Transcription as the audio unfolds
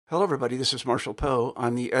Hello, everybody. This is Marshall Poe.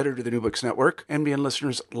 I'm the editor of the New Books Network. NBN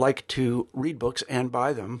listeners like to read books and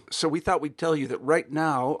buy them. So we thought we'd tell you that right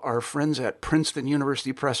now, our friends at Princeton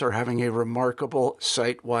University Press are having a remarkable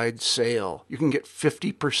site-wide sale. You can get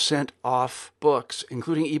 50% off books,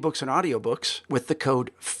 including ebooks and audiobooks, with the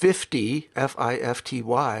code 50,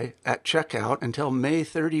 F-I-F-T-Y, at checkout until May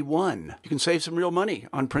 31. You can save some real money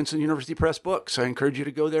on Princeton University Press books. I encourage you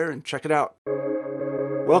to go there and check it out.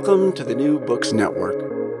 Welcome to the New Books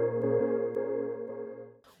Network.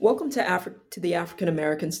 Welcome to the African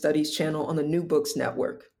American Studies channel on the New Books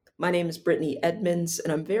Network. My name is Brittany Edmonds,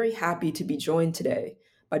 and I'm very happy to be joined today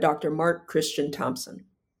by Dr. Mark Christian Thompson.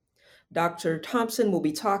 Dr. Thompson will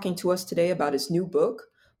be talking to us today about his new book,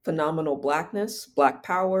 Phenomenal Blackness, Black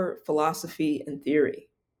Power, Philosophy, and Theory.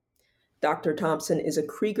 Dr. Thompson is a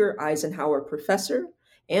Krieger Eisenhower Professor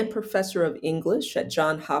and Professor of English at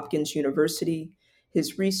Johns Hopkins University.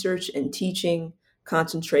 His research and teaching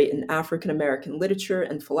concentrate in African American literature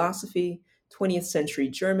and philosophy, 20th century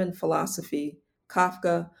German philosophy,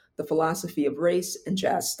 Kafka, the philosophy of race, and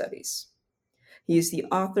jazz studies. He is the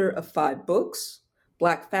author of 5 books: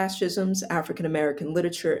 Black Fascisms, African American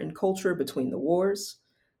Literature and Culture Between the Wars;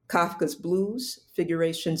 Kafka's Blues,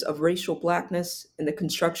 Figurations of Racial Blackness in the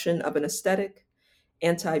Construction of an Aesthetic;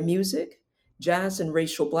 Anti-Music, Jazz and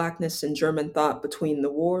Racial Blackness in German Thought Between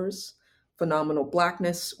the Wars; Phenomenal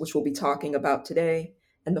Blackness, which we'll be talking about today;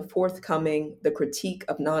 and the forthcoming The Critique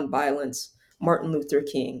of Nonviolence, Martin Luther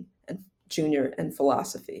King Jr. and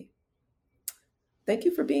Philosophy. Thank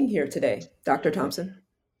you for being here today, Dr. Thompson.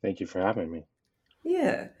 Thank you for having me.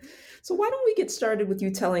 Yeah. So why don't we get started with you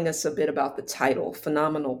telling us a bit about the title,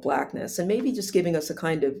 Phenomenal Blackness, and maybe just giving us a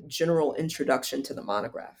kind of general introduction to the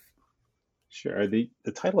monograph. Sure. The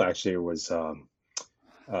title actually was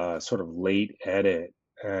sort of late edit,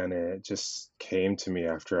 and it just came to me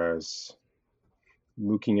after I was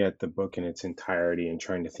looking at the book in its entirety and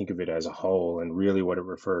trying to think of it as a whole. And really what it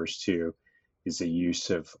refers to is the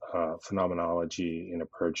use of phenomenology in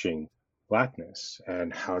approaching Blackness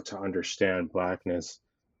and how to understand Blackness,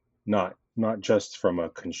 not just from a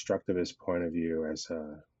constructivist point of view,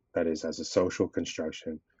 that is, as a social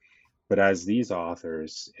construction, but as these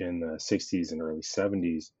authors in the 60s and early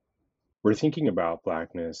 70s were thinking about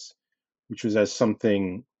Blackness, which was as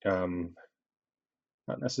something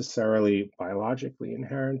not necessarily biologically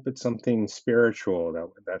inherent, but something spiritual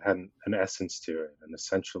that had an essence to it, an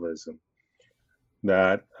essentialism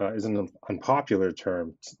that is an unpopular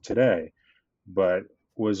term today, but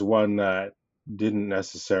was one that didn't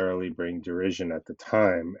necessarily bring derision at the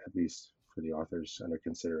time, at least for the authors under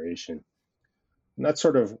consideration. And that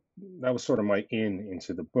was sort of my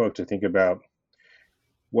into the book, to think about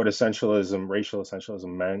what essentialism, racial essentialism,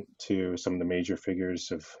 meant to some of the major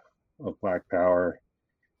figures of Black power,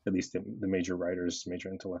 at least the major writers, major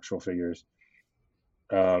intellectual figures,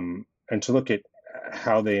 and to look at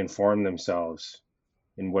how they inform themselves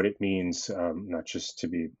in what it means, not just to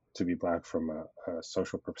be Black from a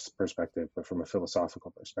social perspective, but from a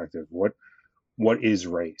philosophical perspective. What is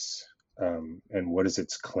race, and what is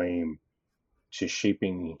its claim to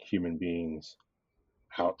shaping human beings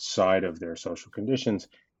outside of their social conditions,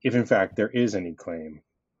 if in fact there is any claim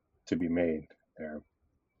to be made there?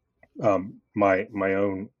 My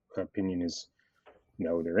own opinion is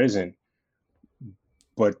no, there isn't.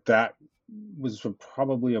 But that was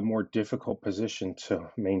probably a more difficult position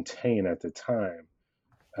to maintain at the time.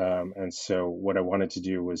 And so what I wanted to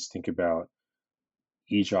do was think about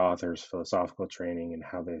each author's philosophical training and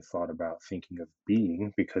how they thought about thinking of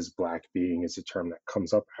being, because Black being is a term that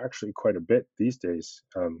comes up actually quite a bit these days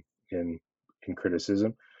in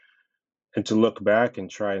criticism, and to look back and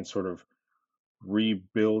try and sort of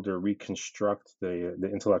rebuild or reconstruct the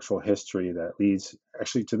intellectual history that leads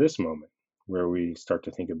actually to this moment, where we start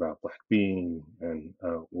to think about Black being and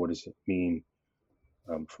what does it mean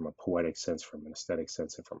from a poetic sense, from an aesthetic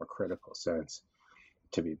sense, and from a critical sense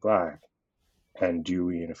to be Black. And do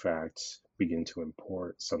we, in fact, begin to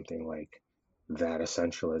import something like that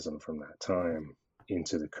essentialism from that time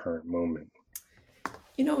into the current moment?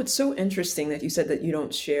 You know, it's so interesting that you said that you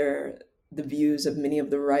don't share the views of many of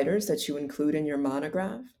the writers that you include in your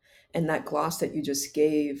monograph, and that gloss that you just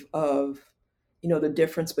gave of, the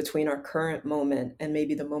difference between our current moment and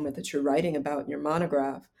maybe the moment that you're writing about in your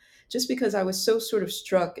monograph. Just because I was so sort of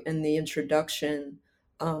struck in the introduction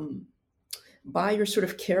um, by your sort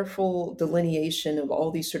of careful delineation of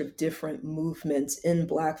all these sort of different movements in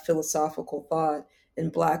Black philosophical thought,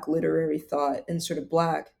 in Black literary thought, and sort of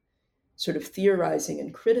Black sort of theorizing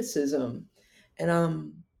and criticism.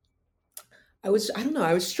 And I don't know,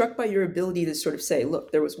 I was struck by your ability to sort of say,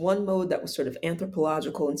 look, there was one mode that was sort of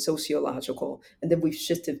anthropological and sociological, and then we've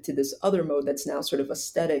shifted to this other mode that's now sort of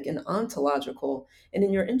aesthetic and ontological. And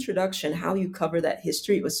in your introduction, how you cover that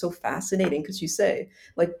history, it was so fascinating because you say,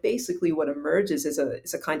 like, basically what emerges is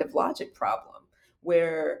a kind of logic problem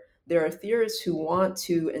where there are theorists who want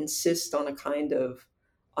to insist on a kind of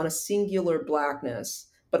on a singular blackness,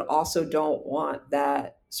 but also don't want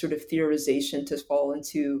that sort of theorization to fall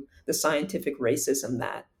into the scientific racism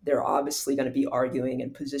that they're obviously going to be arguing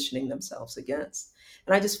and positioning themselves against.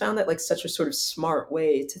 And I just found that like such a sort of smart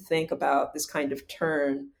way to think about this kind of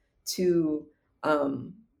turn to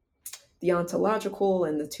um, the ontological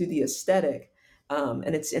and to the aesthetic.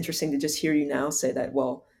 And it's interesting to just hear you now say that,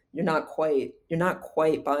 well, you're not quite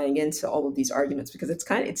buying into all of these arguments because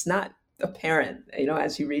it's not apparent,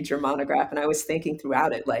 as you read your monograph. And I was thinking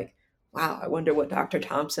throughout it, like, wow, I wonder what Dr.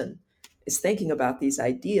 Thompson is thinking about these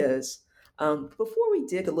ideas. Before we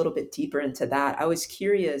dig a little bit deeper into that, I was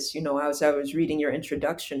curious, as I was reading your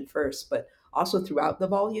introduction first, but also throughout the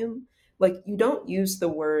volume, like you don't use the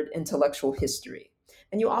word intellectual history,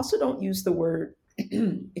 and you also don't use the word,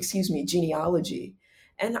 excuse me, genealogy.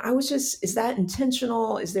 And I was just, is that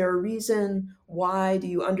intentional? Is there a reason? Why do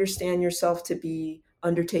you understand yourself to be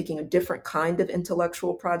undertaking a different kind of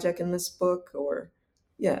intellectual project in this book? Or,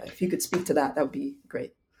 yeah, if you could speak to that, that would be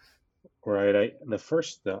great. Right.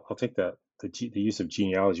 I'll take the use of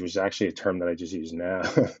genealogy, which is actually a term that I just use now,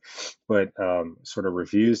 but sort of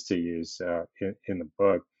refused to use in the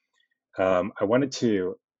book. Um, I wanted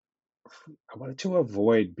to I wanted to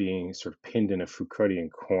avoid being sort of pinned in a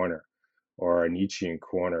Foucauldian corner or a Nietzschean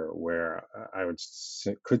corner where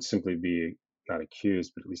could simply be not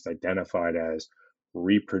accused, but at least identified as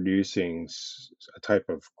reproducing a type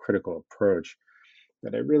of critical approach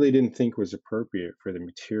that I really didn't think was appropriate for the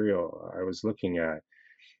material I was looking at.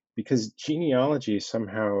 Because genealogy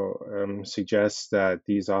somehow suggests that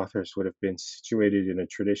these authors would have been situated in a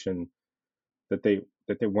tradition that they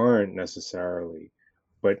weren't necessarily.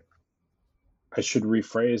 But I should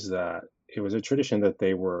rephrase that. It was a tradition that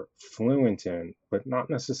they were fluent in, but not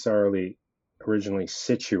necessarily originally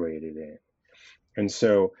situated in. And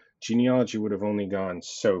so genealogy would have only gone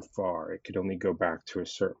so far. It could only go back to a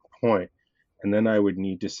certain point. And then I would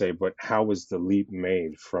need to say, but how was the leap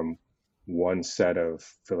made from one set of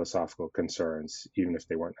philosophical concerns, even if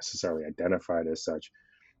they weren't necessarily identified as such,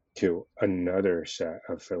 to another set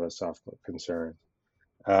of philosophical concerns?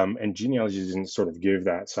 And genealogy didn't sort of give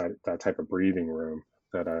that type of breathing room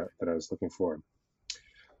that I was looking for.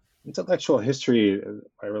 Intellectual history,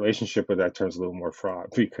 my relationship with that term is a little more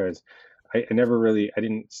fraught because I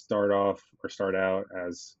didn't start out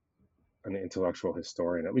as an intellectual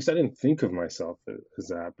historian. At least I didn't think of myself as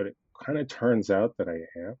that, but it kind of turns out that I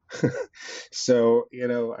am. So,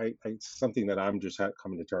 it's something that I'm just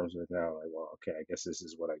coming to terms with now. Like, well, okay, I guess this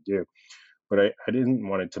is what I do. But I didn't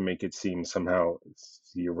want it to make it seem somehow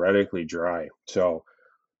theoretically dry. So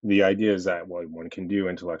the idea is that, well, one can do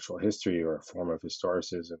intellectual history or a form of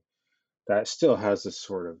historicism that still has this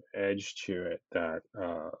sort of edge to it that,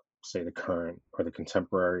 say, the current or the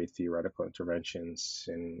contemporary theoretical interventions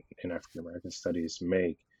in African American studies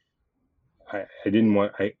make. I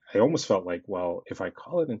almost felt like, well, if I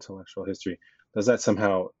call it intellectual history, does that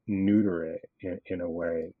somehow neuter it in a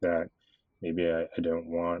way that maybe I don't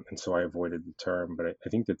want? And so I avoided the term, but I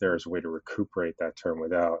think that there is a way to recuperate that term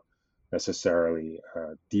without necessarily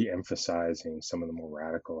de-emphasizing some of the more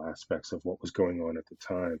radical aspects of what was going on at the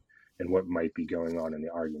time and what might be going on in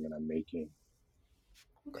the argument I'm making.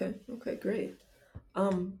 Okay, okay, great.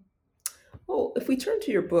 Um, well, if we turn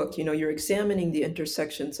to your book, you're examining the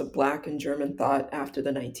intersections of Black and German thought after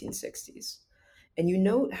the 1960s. And you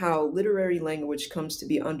note how literary language comes to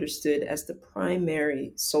be understood as the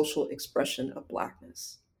primary social expression of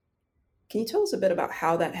Blackness. Can you tell us a bit about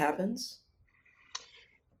how that happens?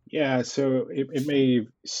 Yeah, so it may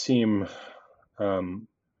seem um,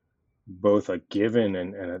 both a given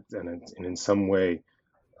and in some way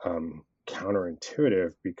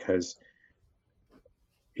counterintuitive because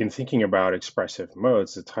in thinking about expressive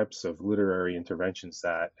modes, the types of literary interventions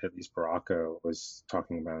that at least Baraka was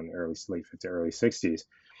talking about in the late 50s, early 60s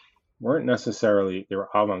weren't necessarily, they were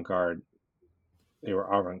avant-garde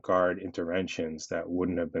interventions that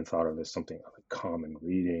wouldn't have been thought of as something like common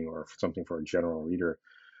reading or something for a general reader,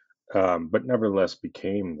 but nevertheless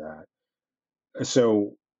became that.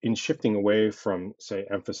 So in shifting away from, say,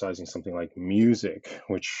 emphasizing something like music,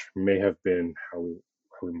 which may have been how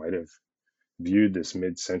we might have viewed this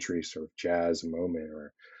mid-century sort of jazz moment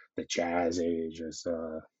or the jazz age as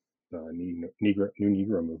the New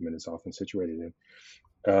Negro movement is often situated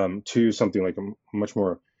in, to something like a much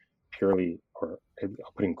more purely, or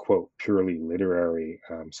I'll put in quote, purely literary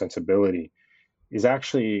sensibility is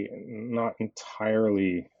actually not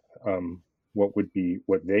entirely what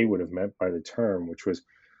they would have meant by the term, which was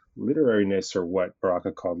literariness, or what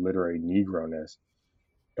Baraka called literary Negroness,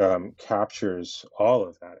 captures all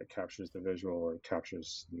of that. It captures the visual, it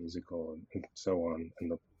captures the musical, and so on,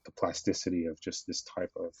 and the plasticity of just this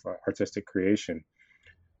type of artistic creation.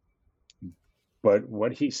 But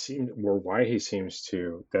what he seemed, or why he seems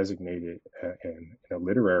to designate it in a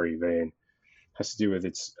literary vein, has to do with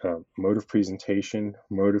its mode of presentation,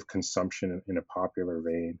 mode of consumption in a popular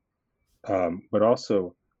vein, but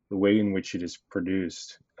also the way in which it is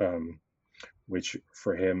produced, which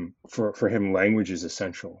for him, language is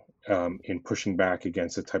essential in pushing back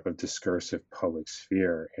against a type of discursive public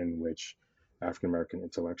sphere in which African American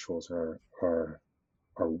intellectuals are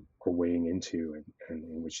weighing into, and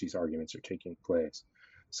in which these arguments are taking place.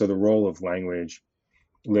 So the role of language,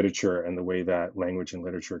 literature, and the way that language and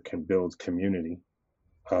literature can build community,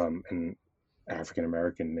 and African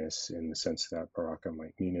Americanness, in the sense that Baraka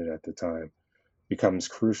might mean it at the time, becomes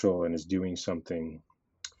crucial and is doing something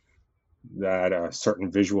that a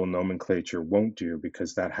certain visual nomenclature won't do,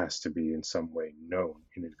 because that has to be in some way known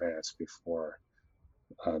in advance before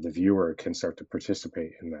the viewer can start to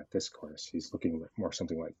participate in that discourse. He's looking at more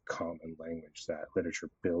something like common language that literature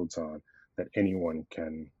builds on, that anyone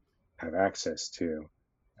can have access to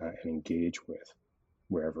and engage with,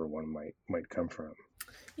 wherever one might come from.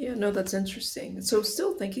 Yeah, no, that's interesting. So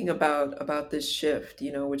still thinking about this shift,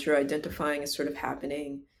 which you're identifying as sort of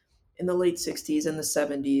happening in the late 60s and the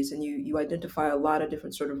 70s, and you identify a lot of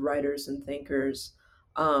different sort of writers and thinkers.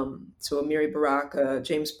 So Amiri Baraka,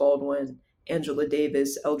 James Baldwin, Angela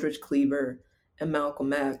Davis, Eldridge Cleaver, and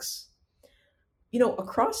Malcolm X.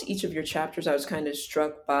 Across each of your chapters, I was kind of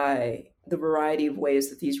struck by the variety of ways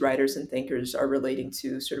that these writers and thinkers are relating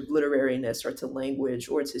to sort of literariness, or to language,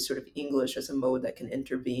 or to sort of English as a mode that can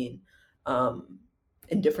intervene um,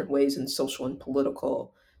 in different ways in social and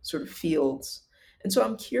political sort of fields. And so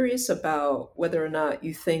I'm curious about whether or not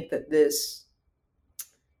you think that this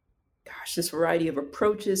variety of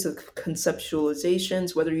approaches, of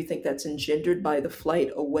conceptualizations, whether you think that's engendered by the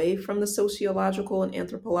flight away from the sociological and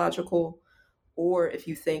anthropological, or if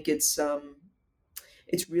you think it's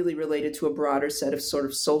really related to a broader set of sort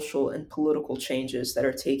of social and political changes that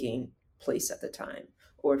are taking place at the time,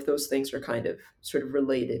 or if those things are kind of sort of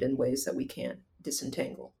related in ways that we can't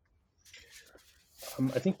disentangle.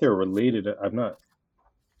 I think they're related. I'm not.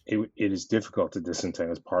 It is difficult to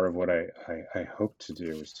disentangle. As part of what I hope to do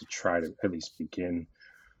is to try to at least begin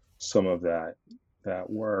some of that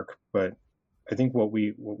work. But I think what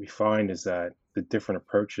we find is that the different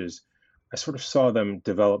approaches, I sort of saw them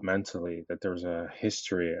developmentally, that there was a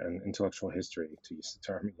history, an intellectual history, to use the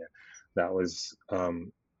term again, that was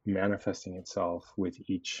manifesting itself with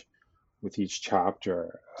each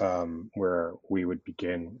chapter, where we would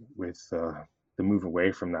begin with the move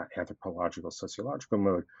away from that anthropological sociological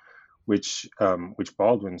mode, which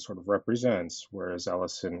Baldwin sort of represents, whereas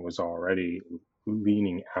Ellison was already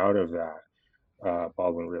leaning out of that.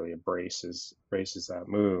 Baldwin really embraces that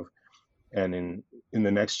move. And in the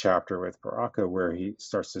next chapter with Baraka, where he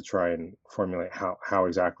starts to try and formulate how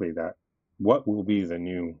exactly that, what will be the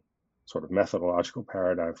new sort of methodological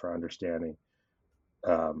paradigm for understanding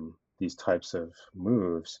these types of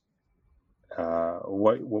moves,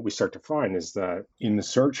 what we start to find is that in the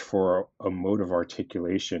search for a mode of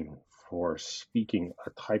articulation for speaking a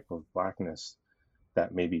type of Blackness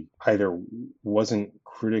that maybe either wasn't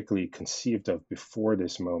critically conceived of before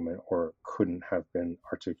this moment, or couldn't have been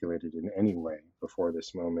articulated in any way before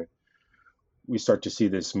this moment, we start to see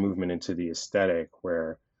this movement into the aesthetic,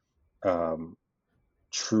 where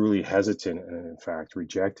truly hesitant, and in fact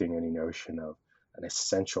rejecting any notion of an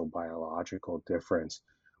essential biological difference,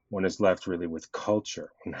 one is left really with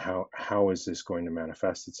culture, and how is this going to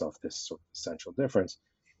manifest itself, this sort of essential difference.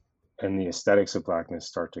 And the aesthetics of Blackness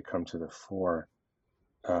start to come to the fore,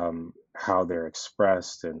 how they're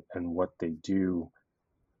expressed, and what they do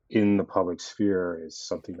in the public sphere is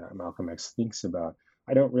something that Malcolm X thinks about.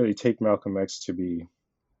 I don't really take Malcolm X to be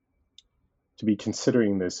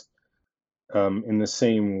considering this in the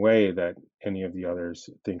same way that any of the other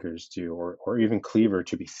thinkers do, or even Cleaver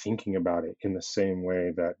to be thinking about it in the same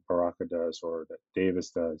way that Baraka does, or that Davis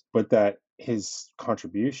does, but that his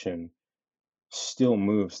contribution still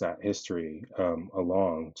moves that history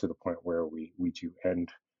along to the point where we do end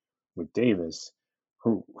with Davis,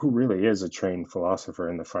 who really is a trained philosopher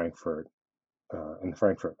in the Frankfurt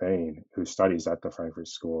vein, who studies at the Frankfurt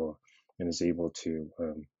School and is able to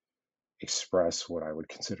express what I would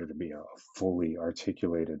consider to be a fully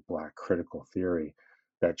articulated Black critical theory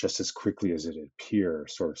that just as quickly as it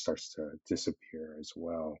appears, sort of starts to disappear as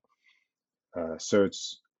well. So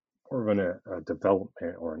it's more of a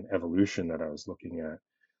development or an evolution that I was looking at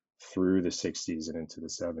through the 60s and into the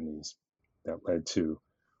 70s that led to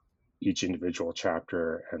each individual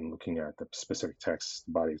chapter and looking at the specific text,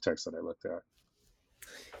 the body of text that I looked at.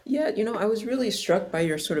 Yeah, I was really struck by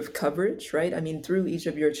your sort of coverage, right? I mean, through each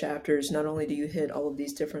of your chapters, not only do you hit all of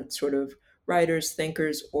these different sort of writers,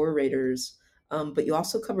 thinkers, orators, but you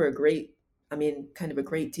also cover kind of a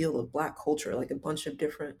great deal of Black culture, like a bunch of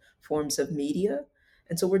different forms of media.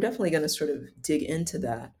 And so we're definitely going to sort of dig into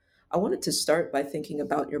that. I wanted to start by thinking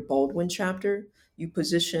about your Baldwin chapter. You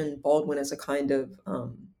position Baldwin as a kind of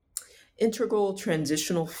integral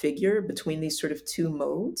transitional figure between these sort of two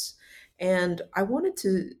modes. And I wanted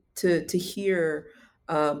to hear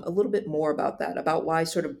a little bit more about that, about why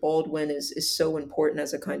sort of Baldwin is so important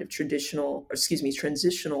as a kind of transitional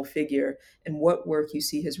figure, and what work you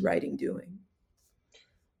see his writing doing.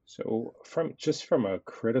 So from a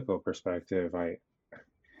critical perspective, I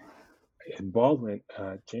Baldwin,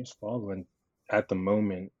 James Baldwin, at the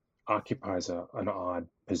moment occupies an odd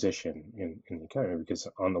position in the economy because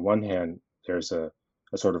on the one hand, there's a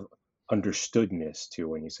sort of understoodness to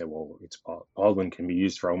when you say, well, Baldwin can be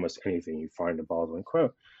used for almost anything. You find a Baldwin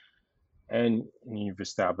quote, and you've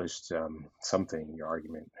established something, your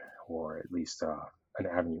argument, or at least an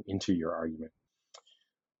avenue into your argument.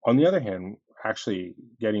 On the other hand, actually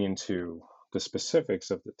getting into the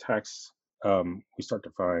specifics of the text, we start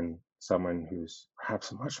to find someone who's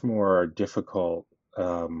perhaps much more difficult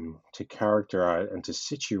to characterize and to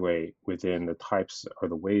situate within the types or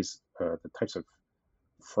the ways, the types of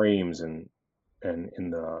frames and in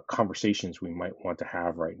the conversations we might want to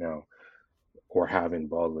have right now or have in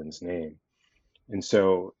Baldwin's name. And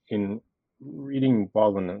so, in reading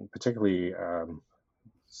Baldwin, particularly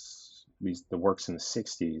the works in the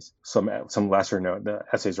 60s, some lesser known, the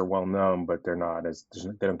essays are well known, but they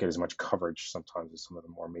don't get as much coverage sometimes as some of the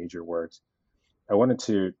more major works. I wanted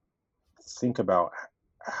to think about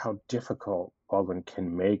how difficult Baldwin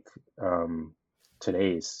can make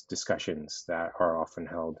today's discussions that are often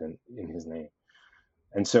held in his name.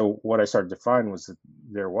 And so what I started to find was that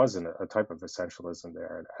there wasn't a type of essentialism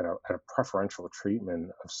there and a preferential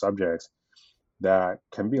treatment of subjects that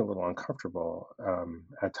can be a little uncomfortable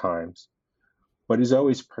at times, but is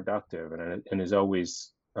always productive and is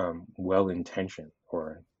always well-intentioned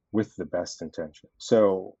or with the best intention.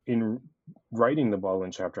 So in writing the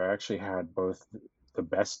Baldwin chapter, I actually had both the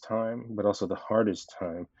best time, but also the hardest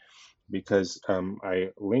time, because I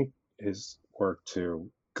linked his work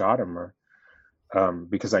to Gadamer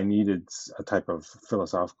because I needed a type of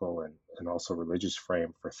philosophical and also religious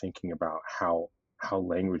frame for thinking about how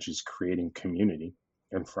language is creating community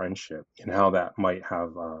and friendship, and how that might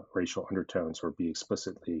have racial undertones or be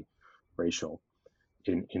explicitly racial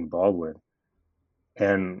in Baldwin.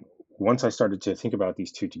 And once I started to think about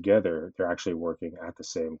these two together, they're actually working at the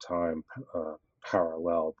same time,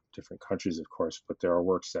 parallel, different countries, of course, but there are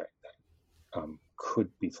works that could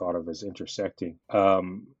be thought of as intersecting.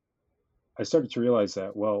 I started to realize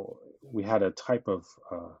that, well, we had a type of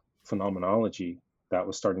phenomenology that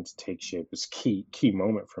was starting to take shape. This key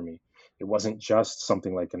moment for me. It wasn't just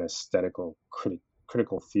something like an aesthetical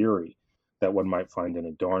critical theory that one might find in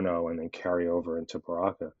Adorno and then carry over into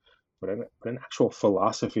Baraka, but an actual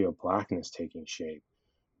philosophy of blackness taking shape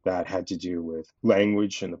that had to do with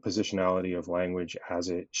language and the positionality of language as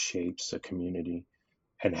it shapes a community,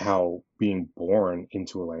 and how being born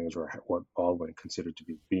into a language, or what Baldwin considered to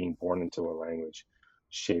be being born into a language,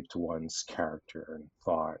 shaped one's character and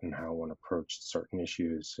thought, and how one approached certain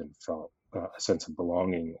issues and felt a sense of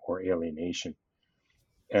belonging or alienation.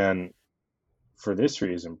 And for this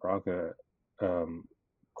reason, Braca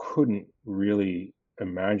couldn't really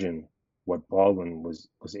imagine what Baldwin was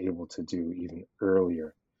able to do even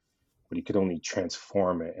earlier, but he could only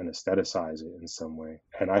transform it and aestheticize it in some way.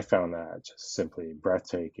 And I found that just simply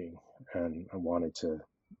breathtaking, and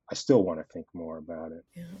I still want to think more about it.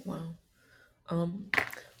 Yeah, wow.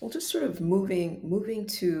 Well, just sort of moving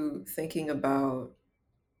to thinking about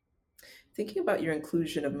your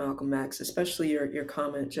inclusion of Malcolm X, especially your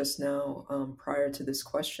comment just now prior to this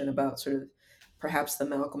question about sort of perhaps the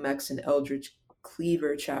Malcolm X and Eldridge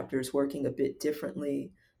Cleaver chapters working a bit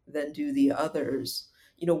differently than do the others.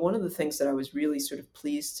 One of the things that I was really sort of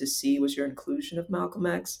pleased to see was your inclusion of Malcolm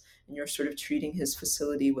X, and you're sort of treating his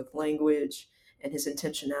facility with language and his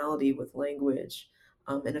intentionality with language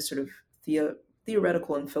in a sort of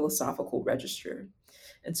theoretical and philosophical register.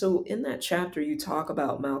 And so in that chapter, you talk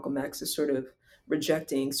about Malcolm X as sort of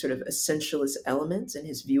rejecting sort of essentialist elements in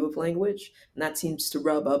his view of language. And that seems to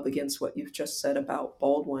rub up against what you've just said about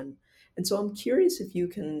Baldwin. And so I'm curious if you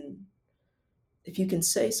can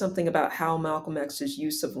say something about how Malcolm X's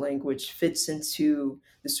use of language fits into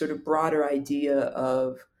the sort of broader idea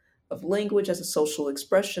of language as a social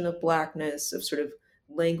expression of Blackness, of sort of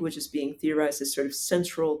language as being theorized as sort of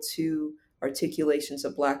central to articulations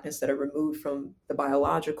of Blackness that are removed from the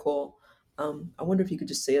biological. I wonder if you could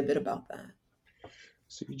just say a bit about that.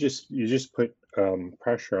 So you just put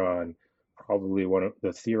pressure on probably one of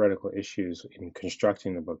the theoretical issues in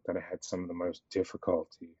constructing the book that I had some of the most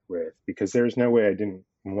difficulty with, because there's no way I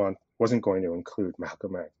wasn't going to include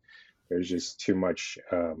Malcolm X. There's just too much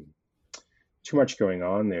going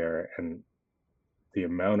on there, and the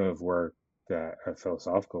amount of work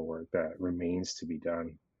philosophical work that remains to be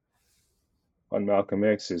done on Malcolm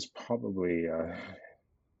X is probably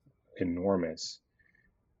enormous.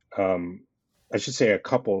 I should say a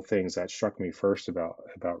couple of things that struck me first about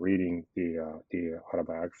reading the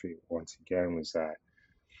autobiography once again was that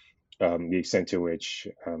the extent to which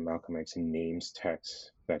Malcolm X names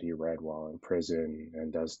texts that he read while in prison,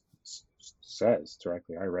 and says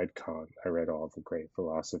directly, "I read Kant, I read all the great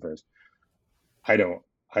philosophers. I don't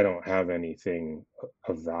have anything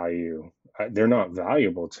of value. They're not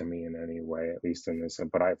valuable to me in any way, at least in this,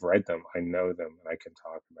 but I've read them, I know them, and I can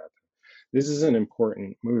talk about them." This is an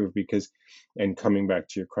important move because, and coming back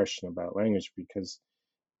to your question about language, because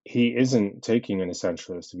he isn't taking an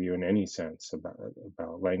essentialist view in any sense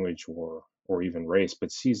about language or even race,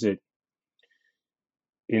 but sees it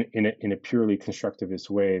in a purely constructivist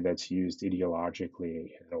way that's used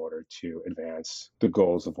ideologically in order to advance the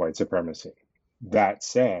goals of white supremacy. That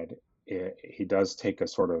said, he does take a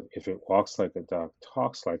sort of, if it walks like a duck,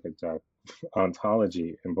 talks like a duck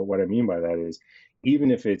ontology. But what I mean by that is,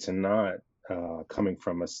 even if it's not coming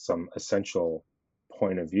from some essential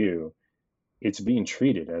point of view, it's being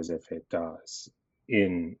treated as if it does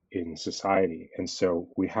in society. And so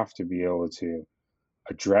we have to be able to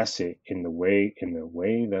address it in the way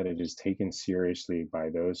that it is taken seriously by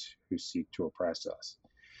those who seek to oppress us.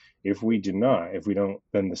 If we don't,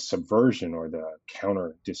 then the subversion or the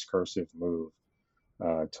counter discursive move,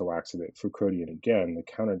 to wax a bit Foucauldian again, the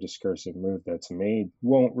counter discursive move that's made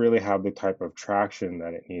won't really have the type of traction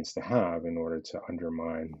that it needs to have in order to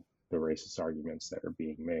undermine the racist arguments that are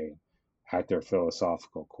being made at their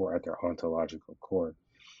philosophical core, at their ontological core.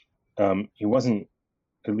 He wasn't,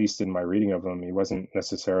 at least in my reading of him, he wasn't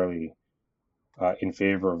necessarily in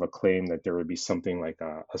favor of a claim that there would be something like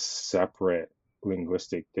a separate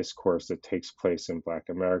linguistic discourse that takes place in Black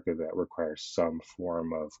America that requires some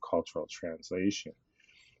form of cultural translation.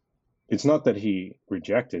 It's not that he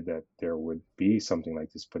rejected that there would be something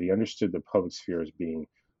like this, but he understood the public sphere as being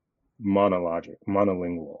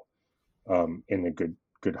monolingual, in a good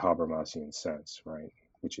Habermasian sense, right?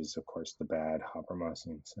 Which is, of course, the bad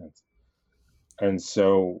Habermasian sense. And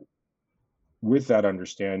so, with that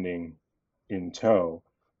understanding in tow,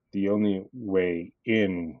 the only way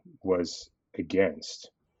in was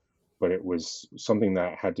against, but it was something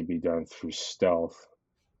that had to be done through stealth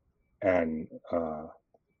and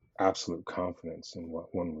absolute confidence in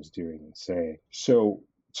what one was doing and saying. So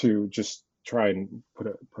to just try and put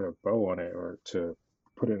a bow on it, or to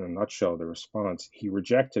put it in a nutshell, the response, he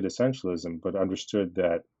rejected essentialism, but understood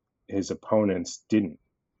that his opponents didn't.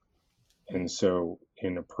 And so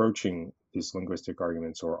in approaching these linguistic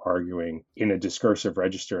arguments, or arguing in a discursive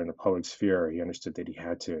register in the public sphere, he understood that he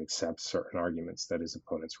had to accept certain arguments that his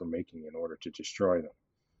opponents were making in order to destroy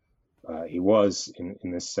them. He was,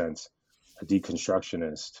 in this sense, a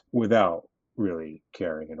deconstructionist without really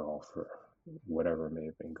caring at all for whatever may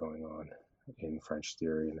have been going on in French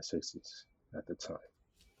theory in the 60s at the time.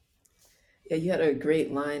 Yeah, you had a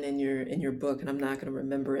great line in your book, and I'm not going to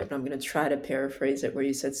remember it, but I'm going to try to paraphrase it, where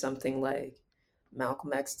you said something like,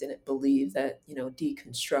 Malcolm X didn't believe that,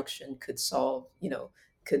 deconstruction could solve,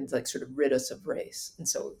 could like sort of rid us of race. And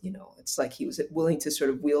so, it's like he was willing to sort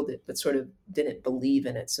of wield it, but sort of didn't believe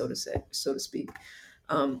in it, so to speak.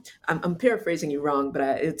 I'm paraphrasing you wrong, but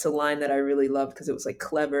it's a line that I really loved because it was like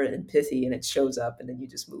clever and pithy, and it shows up, and then you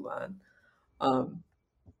just move on.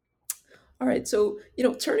 All right, so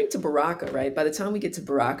turning to Baraka, right? By the time we get to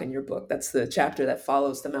Baraka in your book, that's the chapter that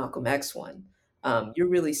follows the Malcolm X one. You're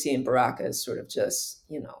really seeing Baraka as sort of just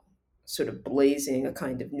sort of blazing a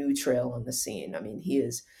kind of new trail on the scene. I mean,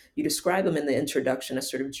 you describe him in the introduction as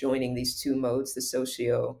sort of joining these two modes, the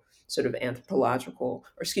socio sort of anthropological,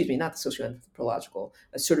 or excuse me, not the socio-anthropological,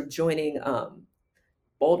 sort of joining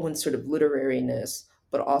Baldwin's sort of literariness,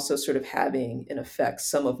 but also sort of having, in effect,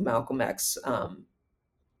 some of Malcolm X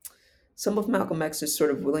some of Malcolm X's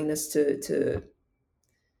sort of willingness to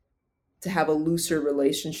have a looser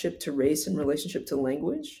relationship to race and relationship to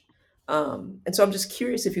language. And so I'm just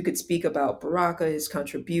curious if you could speak about Baraka, his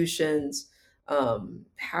contributions,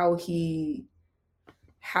 how he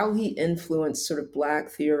influenced sort of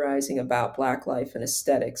Black theorizing about Black life and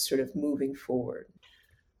aesthetics, sort of moving forward.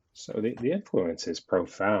 So the influence is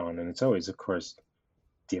profound, and it's always, of course,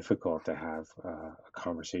 difficult to have a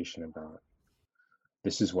conversation about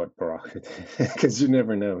this is what Barack did, because you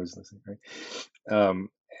never know who's listening, right?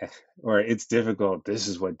 Or it's difficult. This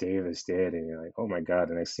is what Davis did, and you're like, oh my God!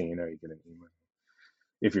 And next thing you know, you get an email.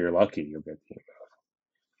 If you're lucky, you'll get the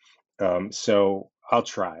email. So I'll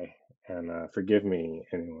try, and forgive me,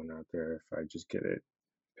 anyone out there, if I just get it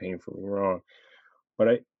painfully wrong.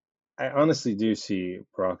 But I honestly do see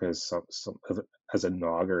Barack as as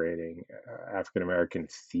inaugurating African American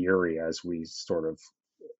theory as we sort of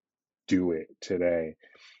do it today,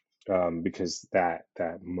 because that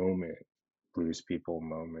moment, Blues People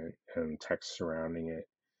moment, and text surrounding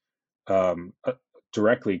it,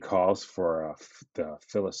 directly calls for the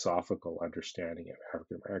philosophical understanding of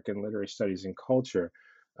African American literary studies and culture,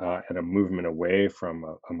 and a movement away from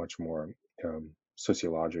a much more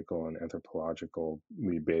sociological and anthropologically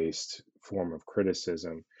based form of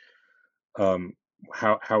criticism.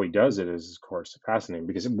 How he does it is, of course, fascinating,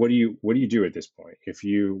 because what do you do at this point if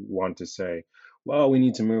you want to say, well, we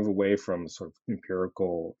need to move away from sort of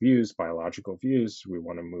empirical views, biological views. We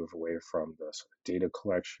want to move away from the sort of data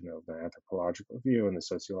collection of the anthropological view and the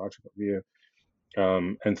sociological view,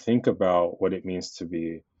 and think about what it means to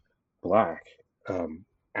be Black,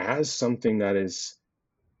 as something that is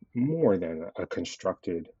more than a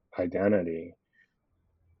constructed identity.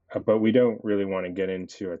 But we don't really want to get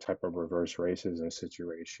into a type of reverse racism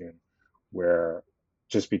situation where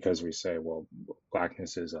just because we say, well,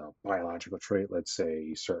 Blackness is a biological trait, let's say,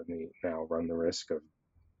 you certainly now run the risk of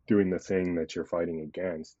doing the thing that you're fighting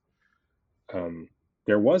against.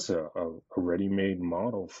 There was a ready-made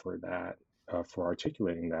model for that, for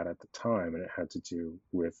articulating that at the time, and it had to do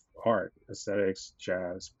with art, aesthetics,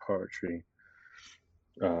 jazz, poetry,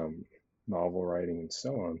 novel writing, and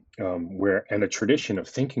so on, and a tradition of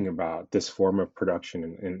thinking about this form of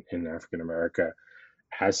production in African America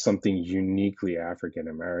as something uniquely African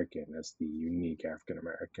American, as the unique African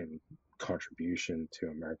American contribution to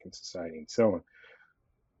American society, and so on.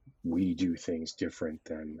 We do things different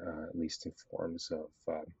than, at least in forms of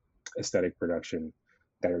aesthetic production,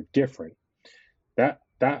 that are different. That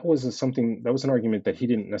was an argument that he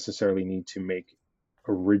didn't necessarily need to make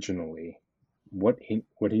originally. What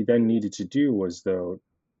he then needed to do was, though,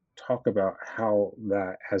 talk about how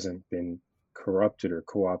that hasn't been corrupted or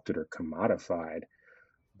co-opted or commodified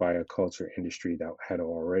by a culture industry that had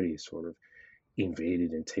already sort of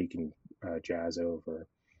invaded and taken jazz over,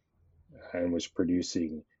 and was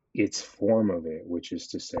producing its form of it, which is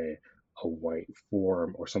to say a white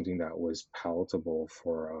form, or something that was palatable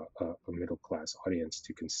for a middle class audience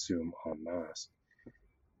to consume en masse.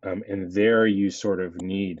 And there you sort of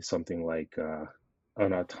need something like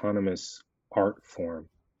an autonomous art form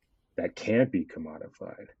that can't be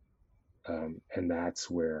commodified. And that's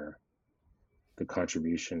where the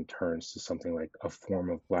contribution turns to something like a form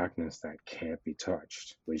of Blackness that can't be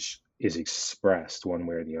touched, which is expressed one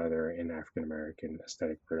way or the other in African American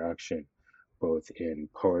aesthetic production, both in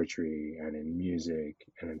poetry and in music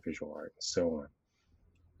and in visual art and so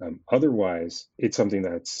on. Otherwise, it's something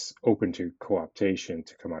that's open to co-optation,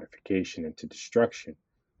 to commodification, and to destruction,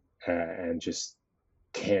 and just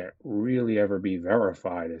can't really ever be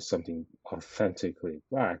verified as something authentically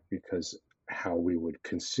Black, because how we would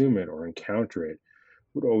consume it or encounter it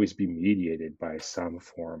would always be mediated by some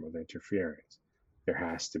form of interference. There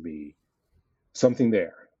has to be something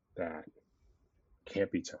there that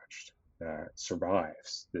can't be touched, that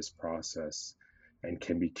survives this process and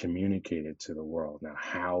can be communicated to the world. Now,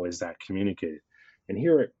 how is that communicated? And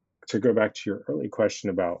here, to go back to your early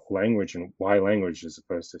question about language and why language as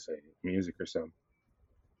opposed to, say, music or so,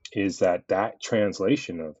 is that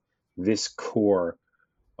translation of this core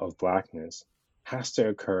of Blackness has to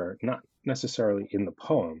occur not necessarily in the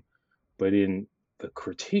poem, but in the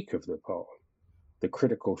critique of the poem, the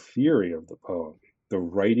critical theory of the poem, the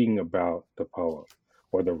writing about the poem,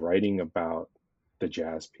 or the writing about the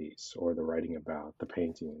jazz piece, or the writing about the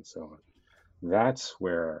painting, and so on. That's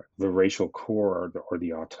where the racial core, or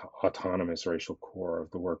the autonomous racial core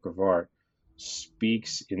of the work of art,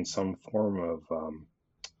 speaks in some form of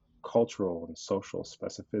cultural and social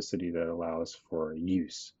specificity that allows for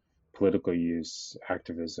use, political use,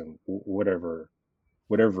 activism, whatever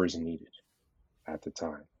is needed at the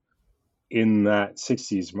time. In that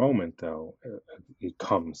 60s moment, though, it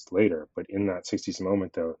comes later, but in that 60s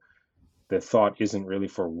moment, though, the thought isn't really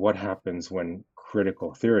for what happens when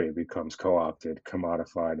critical theory becomes co-opted,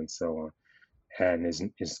 commodified, and so on, and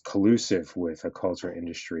is collusive with a culture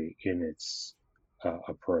industry in its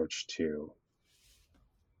approach to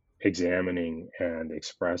examining and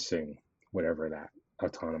expressing whatever that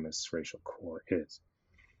autonomous racial core is.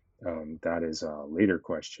 That is a later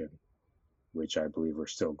question, which I believe we're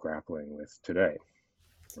still grappling with today.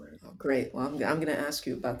 Right. Oh, great. Well, I'm going to ask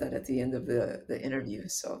you about that at the end of the interview.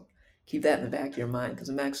 So keep that in the back of your mind because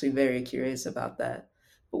I'm actually very curious about that.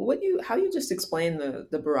 But how you just explained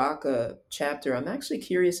the Baraka chapter, I'm actually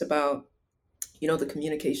curious about, the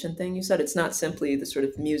communication thing. You said it's not simply the sort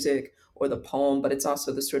of music or the poem, but it's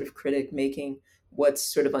also the sort of critic making what's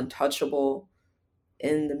sort of untouchable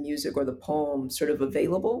in the music or the poem sort of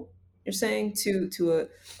available, you're saying, to a.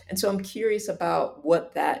 And so I'm curious about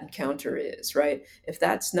what that encounter is, right? If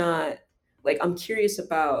that's not, like, I'm curious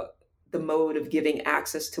about the mode of giving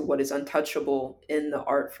access to what is untouchable in the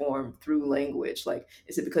art form through language. Like,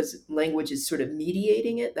 is it because language is sort of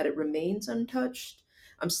mediating it that it remains untouched?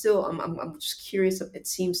 I'm just curious. It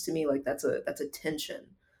seems to me like that's a tension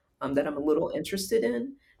that I'm a little interested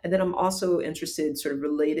in. And then I'm also interested, sort of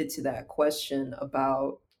related to that question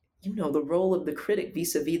about, the role of the critic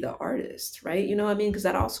vis-a-vis the artist, right? You know what I mean? Because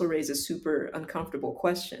that also raises super uncomfortable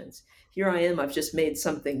questions. Here I am, I've just made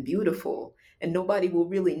something beautiful, and nobody will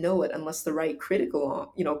really know it unless the right critic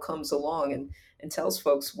comes along and tells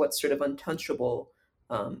folks what's sort of untouchable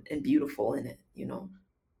and beautiful in it.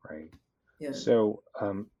 Right. Yeah. So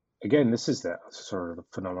again, this is the sort of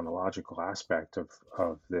the phenomenological aspect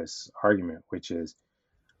of this argument, which is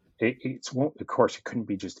of course, it couldn't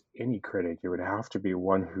be just any critic. It would have to be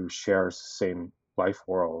one who shares the same life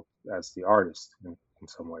world as the artist in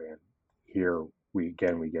some way. And here we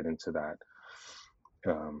get into that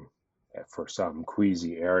um, for some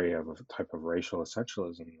queasy area of a type of racial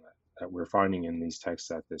essentialism that we're finding in these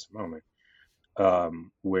texts at this moment,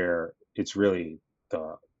 where it's really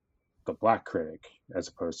the black critic as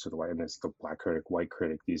opposed to the white, and it's the black critic, white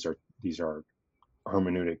critic. These are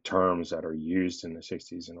hermeneutic terms that are used in the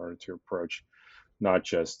 60s in order to approach not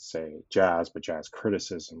just, say, jazz, but jazz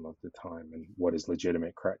criticism of the time, and what is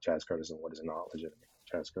legitimate jazz criticism, what is not legitimate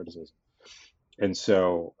jazz criticism. And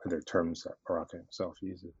so the terms that Baraka himself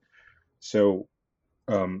uses. So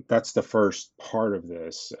that's the first part of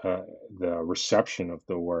this. The reception of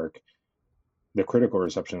the work, the critical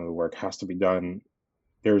reception of the work has to be done.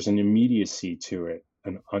 There's an immediacy to it,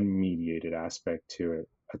 an unmediated aspect to it,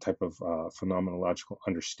 a type of phenomenological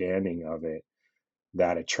understanding of it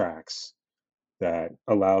that attracts, that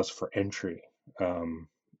allows for entry,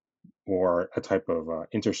 or a type of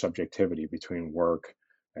intersubjectivity between work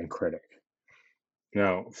and critic.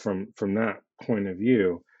 Now, from that point of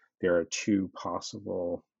view, there are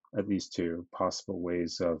at least two possible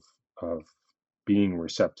ways of being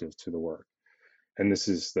receptive to the work. And this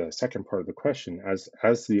is the second part of the question.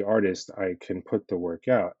 As the artist, I can put the work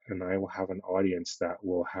out, and I will have an audience that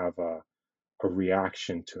will have a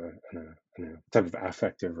reaction to it, and a type of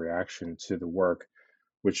affective reaction to the work,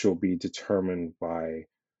 which will be determined by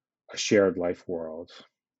a shared life world,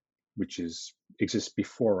 which exists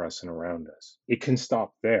before us and around us. It can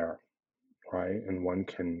stop there, right? And one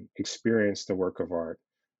can experience the work of art,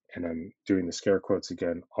 and I'm doing the scare quotes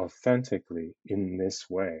again, authentically in this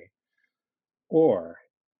way. Or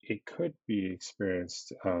it could be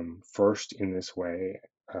experienced first in this way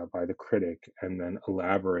by the critic, and then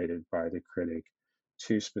elaborated by the critic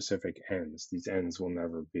to specific ends. These ends will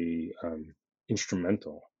never be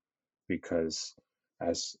instrumental, because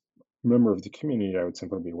as a member of the community, I would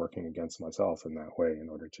simply be working against myself in that way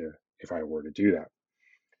if I were to do that.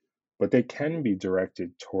 But they can be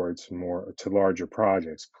directed towards to larger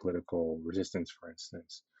projects, political resistance, for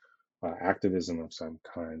instance, activism of some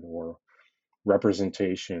kind, or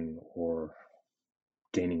representation, or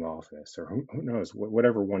gaining office, or who knows,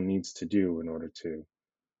 whatever one needs to do in order to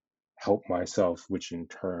help myself, which in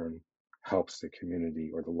turn helps the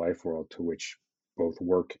community or the life world to which both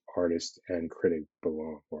work, artist, and critic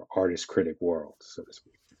belong, or artist critic world, so to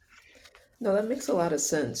speak. No, that makes a lot of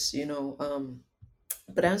sense.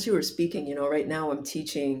 But as you were speaking, right now I'm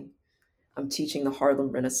teaching the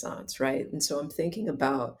Harlem Renaissance, right? And so I'm thinking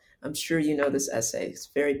about, I'm sure you know this essay, it's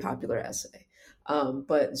a very popular essay,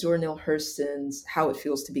 but Zora Neale Hurston's How It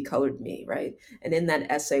Feels to Be Colored Me, right? And in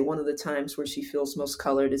that essay, one of the times where she feels most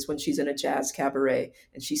colored is when she's in a jazz cabaret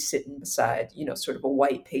and she's sitting beside, sort of a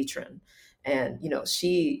white patron. And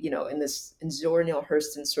she, in Zora Neale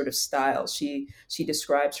Hurston's sort of style, she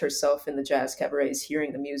describes herself in the jazz cabarets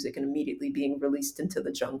hearing the music and immediately being released into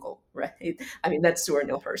the jungle, right? I mean, that's Zora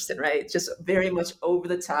Neale Hurston, right? Just very much over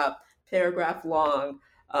the top, paragraph long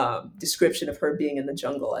description of her being in the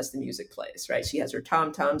jungle as the music plays, right? She has her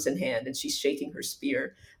tom toms in hand and she's shaking her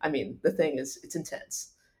spear. I mean, the thing is, it's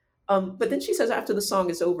intense. But then she says after the song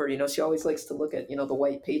is over, she always likes to look at, the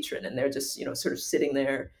white patron, and they're just, sort of sitting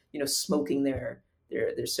there, smoking their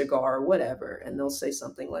cigar or whatever, and they'll say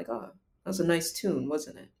something like, "Oh, that was a nice tune,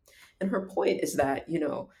 wasn't it?" And her point is that,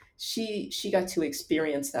 she got to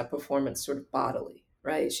experience that performance sort of bodily,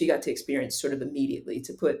 right? She got to experience sort of immediately.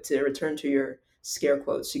 To return to your scare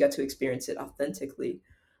quotes, she got to experience it authentically.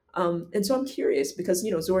 And so I'm curious because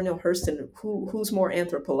Zora Neale Hurston, who's more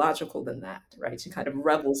anthropological than that, right? She kind of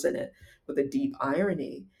revels in it with a deep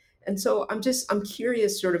irony. And so I'm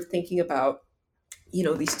curious, sort of thinking about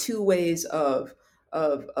these two ways of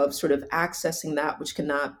sort of accessing that which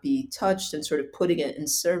cannot be touched and sort of putting it in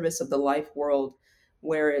service of the life world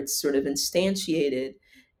where it's sort of instantiated,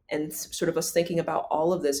 and sort of us thinking about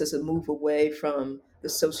all of this as a move away from the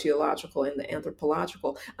sociological and the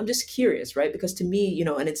anthropological. I'm just curious, right? Because to me,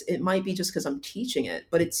 and it might be just because I'm teaching it,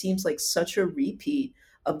 but it seems like such a repeat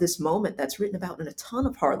of this moment that's written about in a ton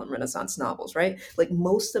of Harlem Renaissance novels, right? Like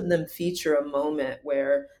most of them feature a moment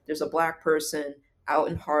where there's a Black person out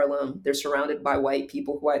in Harlem, they're surrounded by white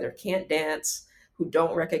people who either can't dance, who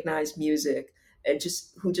don't recognize music, and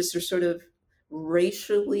who just are sort of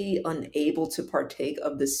racially unable to partake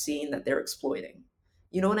of the scene that they're exploiting.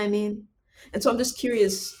 You know what I mean? And so I'm just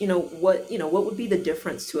curious, what would be the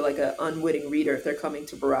difference to like an unwitting reader if they're coming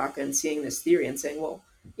to Baraka and seeing this theory and saying, well,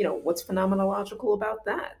 what's phenomenological about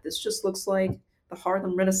that? This just looks like the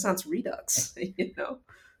Harlem Renaissance Redux, you know?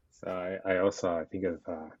 So I also I think of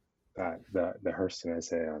that the Hurston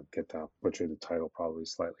essay. I get to butcher the title probably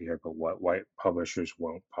slightly here, but what white publishers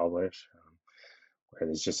won't publish, where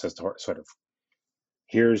there's just a sort of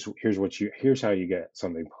here's how you get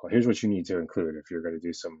something. Here's what you need to include if you're going to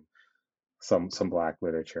do some Black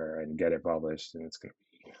literature and get it published, and it's going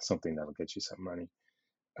to be something that'll get you some money.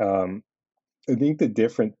 I think the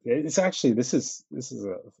different it's actually this is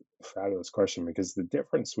a fabulous question, because the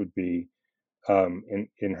difference would be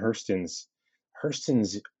in Hurston's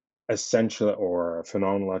essential or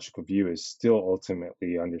phenomenological view is still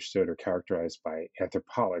ultimately understood or characterized by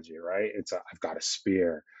anthropology, right? I've got a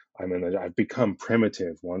spear. I've become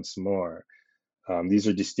primitive once more. These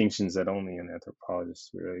are distinctions that only an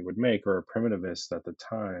anthropologist really would make, or a primitivist at the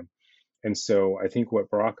time. And so I think what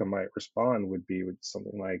Baraka might respond would be with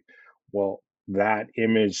something like, well, that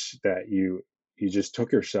image that you just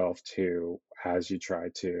took yourself to as you try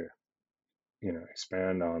to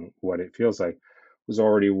expand on what it feels like was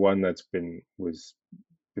already one was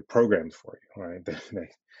programmed for you, right?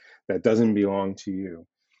 That doesn't belong to you,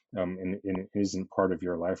 and isn't part of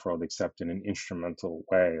your life world except in an instrumental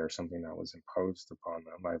way or something that was imposed upon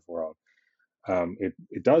that life world.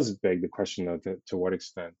 It does beg the question of to what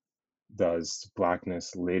extent does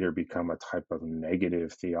Blackness later become a type of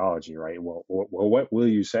negative theology, right? Well, what will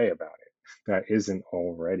you say about it that isn't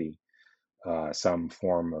already some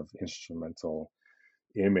form of instrumental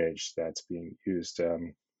image that's being used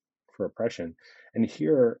for oppression? And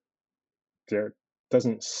here, there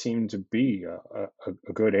doesn't seem to be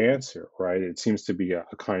a good answer, right? It seems to be a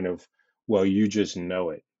kind of, well, you just know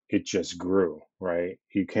it. It just grew, right?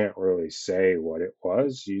 You can't really say what it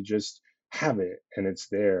was. You just have it, and it's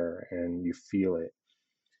there, and you feel it.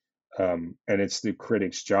 And it's the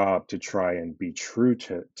critic's job to try and be true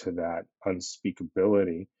to that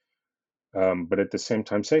unspeakability, but at the same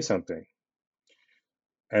time say something.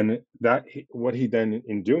 And what he then,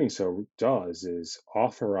 in doing so, does is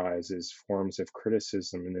authorizes forms of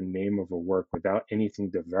criticism in the name of a work without anything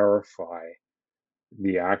to verify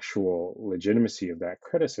the actual legitimacy of that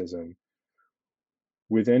criticism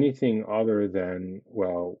with anything other than,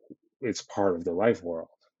 well, it's part of the life world.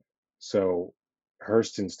 So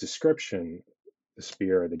Hurston's description, the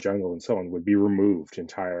spear, the jungle, and so on, would be removed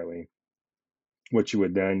entirely. What you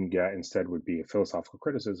would then get instead would be a philosophical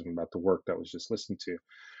criticism about the work that was just listened to,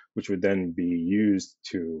 which would then be used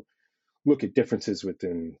to look at differences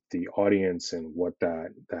within the audience and what that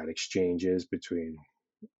exchange is between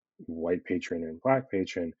white patron and Black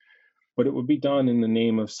patron. But it would be done in the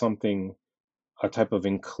name of something, a type of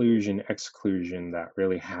inclusion exclusion that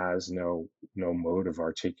really has no mode of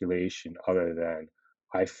articulation other than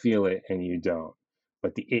I feel it and you don't.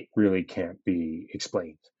 But the it really can't be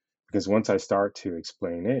explained, because once I start to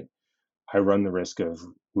explain it, I run the risk of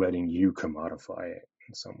letting you commodify it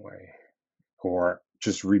in some way. or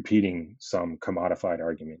just repeating some commodified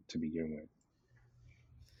argument to begin with.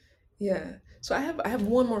 Yeah. So I have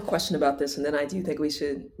one more question about this, and then I do think we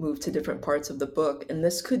should move to different parts of the book. And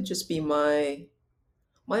this could just be my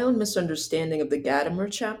own misunderstanding of the Gadamer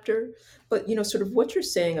chapter, but sort of what you're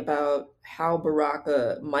saying about how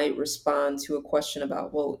Baraka might respond to a question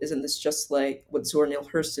about, well, isn't this just like what Zora Neale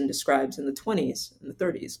Hurston describes in the 20s, in the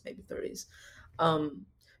 30s, maybe 30s? Um,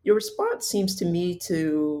 your response seems to me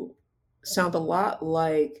to sound a lot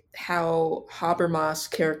like how Habermas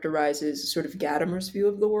characterizes sort of Gadamer's view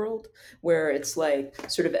of the world, where it's like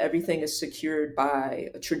sort of everything is secured by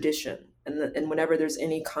a tradition. And whenever there's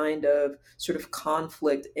any kind of sort of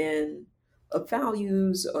conflict of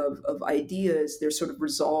values, of ideas, they're sort of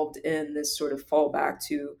resolved in this sort of fallback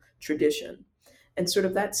to tradition. And sort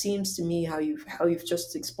of that seems to me how you've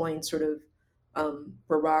just explained sort of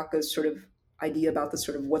Baraka's sort of idea about the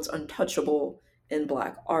sort of what's untouchable in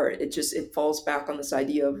Black art. It falls back on this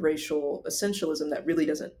idea of racial essentialism that really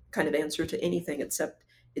doesn't kind of answer to anything except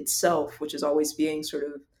itself, which is always being sort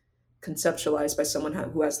of conceptualized by someone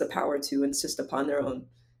who has the power to insist upon their own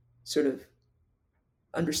sort of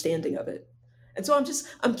understanding of it. And so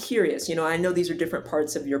I'm curious, I know these are different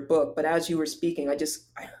parts of your book, but as you were speaking, I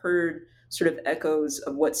heard sort of echoes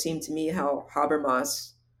of what seemed to me how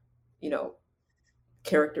Habermas, you know,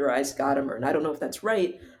 characterized Gadamer. And I don't know if that's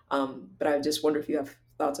right, but I just wonder if you have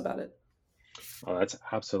thoughts about it. Oh, that's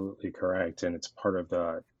absolutely correct, and it's part of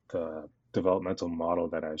the developmental model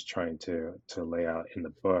that I was trying to lay out in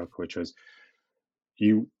the book, which was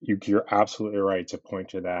you're absolutely right to point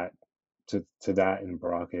to that in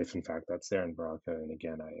Baraka, if in fact that's there in Baraka. And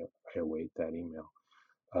again, I await that email,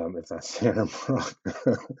 if that's there in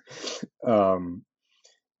Baraka.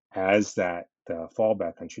 As that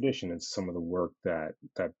fallback on tradition and some of the work that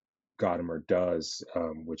Gadamer does,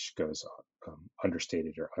 which goes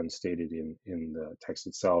understated or unstated in the text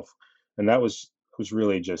itself, and that was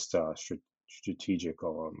really just strategic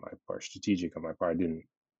on my part. Strategic on my part. I didn't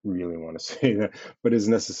really want to say that, but it's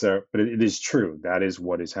necessary. But it is true. That is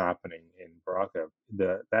what is happening in Baraka.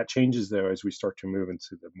 That changes though as we start to move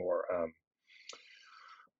into the more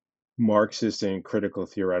Marxist and critical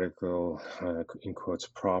theoretical, in quotes,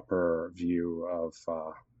 proper view of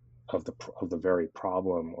the very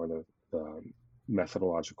problem or the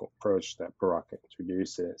methodological approach that Baraka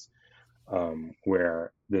introduces,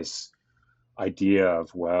 where this idea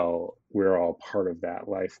of, well, we're all part of that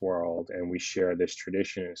life world and we share this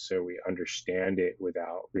tradition, so we understand it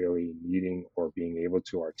without really needing or being able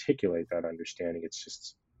to articulate that understanding. It's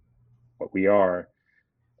just what we are.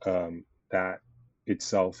 That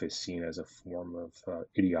itself is seen as a form of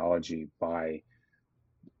ideology by,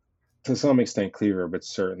 to some extent, Cleaver, but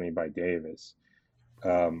certainly by Davis,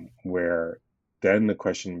 where then the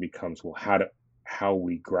question becomes, well, how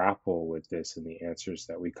we grapple with this and the answers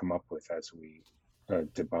that we come up with as we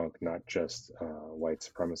debunk not just white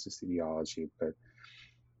supremacist ideology, but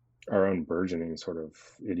our own burgeoning sort of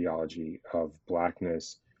ideology of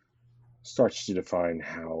blackness, starts to define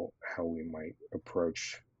how we might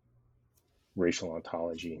approach racial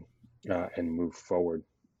ontology and move forward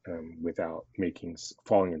without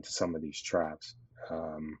falling into some of these traps.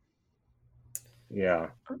 Yeah,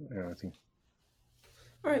 I think.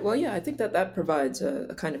 All right. Well, yeah, I think that provides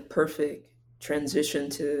a kind of perfect transition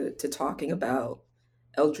to talking about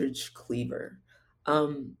Eldridge Cleaver.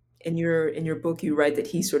 In your book, you write that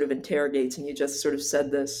he sort of interrogates, and you just sort of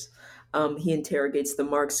said this. He interrogates the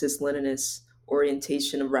Marxist-Leninist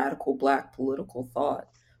orientation of radical Black political thought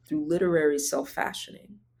through literary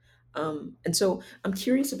self-fashioning. And so I'm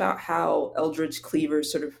curious about how Eldridge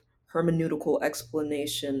Cleaver's sort of hermeneutical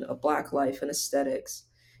explanation of Black life and aesthetics,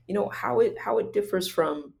 how it differs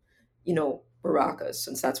from, Baraka's,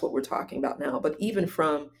 since that's what we're talking about now, but even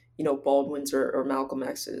from, Baldwin's or Malcolm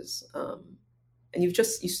X's. And you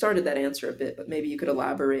started that answer a bit, but maybe you could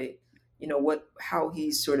elaborate, how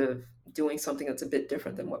he's sort of doing something that's a bit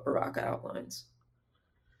different than what Baraka outlines.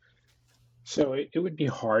 So it would be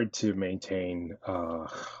hard to maintain an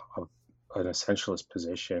essentialist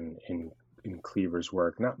position in Cleaver's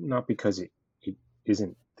work, not because it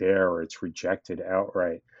isn't there or it's rejected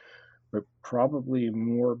outright, but probably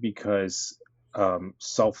more because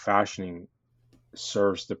self-fashioning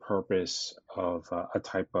serves the purpose of a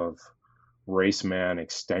type of race man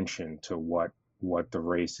extension to what the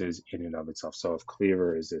race is in and of itself. So if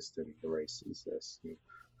Cleaver is this, then the race is this. And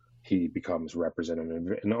he becomes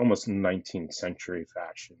representative in almost 19th century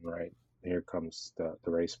fashion, right? Here comes the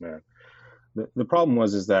race man. The problem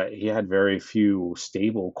is that he had very few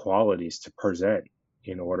stable qualities to present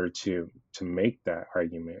in order to make that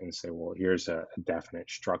argument and say, well, here's a definite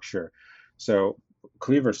structure. So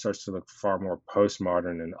Cleaver starts to look far more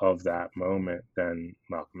postmodern and of that moment than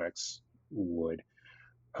Malcolm X would,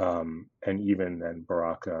 and even than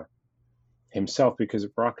Baraka himself, because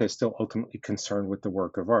Baraka is still ultimately concerned with the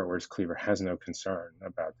work of art, whereas Cleaver has no concern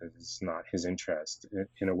about that. It's not his interest.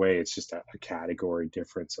 In a way, it's just a category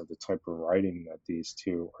difference of the type of writing that these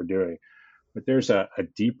two are doing. But there's a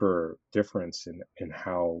deeper difference in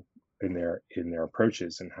how in their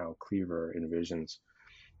approaches and how Cleaver envisions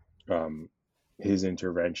his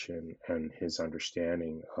intervention and his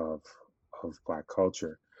understanding of Black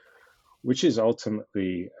culture, which is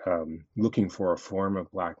ultimately looking for a form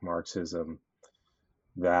of Black Marxism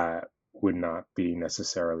that would not be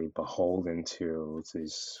necessarily beholden to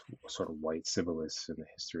these sort of white civilists in the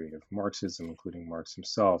history of Marxism, including Marx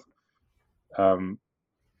himself,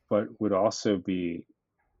 but would also be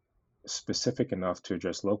specific enough to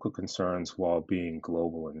address local concerns while being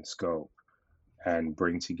global in scope and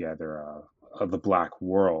bring together the Black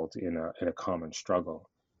world in a common struggle.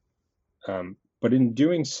 But in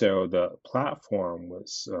doing so, the platform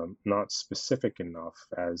was not specific enough,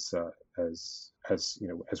 as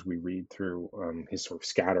we read through his sort of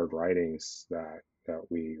scattered writings that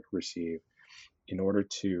we receive, in order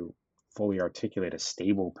to fully articulate a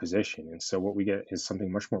stable position. And so what we get is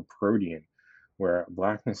something much more protean, where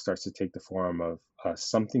Blackness starts to take the form of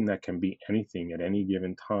something that can be anything at any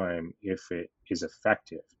given time if it is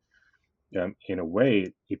effective. In a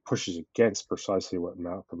way, it pushes against precisely what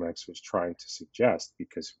Malcolm X was trying to suggest,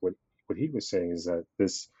 because what he was saying is that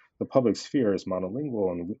the public sphere is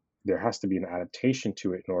monolingual, and there has to be an adaptation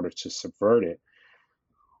to it in order to subvert it.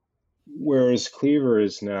 Whereas Cleaver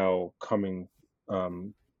is now coming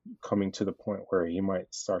to the point where he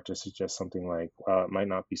might start to suggest something like, it might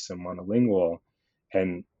not be so monolingual,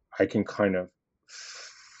 and I can kind of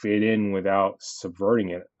fit in without subverting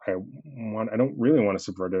it. I don't really want to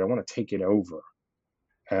subvert it. I want to take it over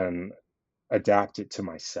and adapt it to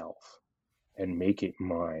myself and make it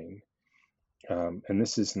mine. And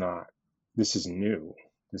this is new.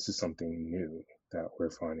 This is something new that we're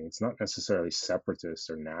finding. It's not necessarily separatist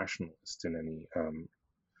or nationalist in any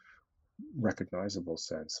recognizable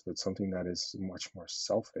sense, but something that is much more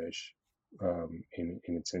selfish in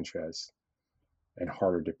its interest and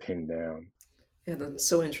harder to pin down. Yeah, that's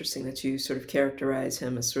so interesting that you sort of characterize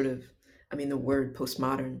him as sort of, I mean, the word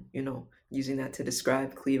postmodern, using that to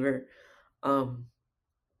describe Cleaver. Um,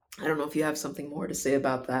 I don't know if you have something more to say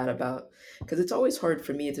about that, because it's always hard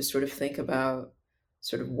for me to sort of think about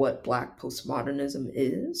sort of what Black postmodernism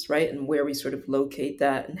is, right? And where we sort of locate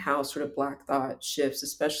that and how sort of Black thought shifts,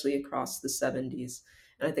 especially across the 70s.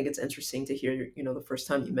 And I think it's interesting to hear, the first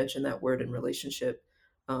time you mentioned that word in relationship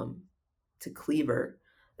um, to Cleaver.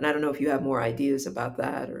 And I don't know if you have more ideas about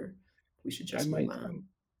that, or we should I just move might on.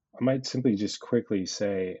 I might simply just quickly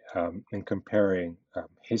say, in comparing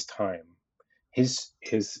his time, his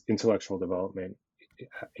intellectual development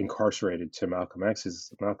incarcerated to Malcolm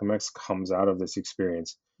X's. Malcolm X comes out of this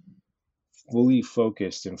experience fully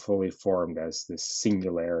focused and fully formed as this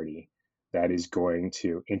singularity that is going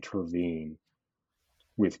to intervene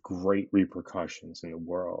with great repercussions in the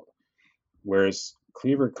world. Whereas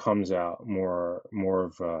Cleaver comes out more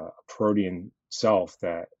of a protean self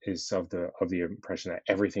that is of the impression that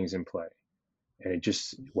everything's in play, and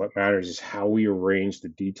what matters is how we arrange the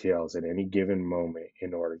details at any given moment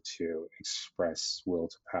in order to express will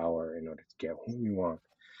to power, in order to get what we want.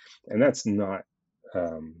 And that's not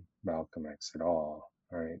Malcolm X at all.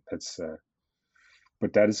 All right,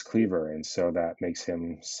 but that is Cleaver, and so that makes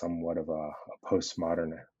him somewhat of a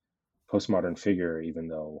postmodern figure, even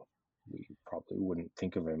though we probably wouldn't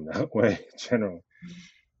think of him that way generally.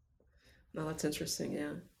 No, that's interesting.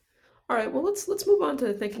 Yeah. All right. Well, let's move on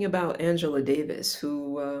to thinking about Angela Davis,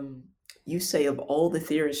 who you say of all the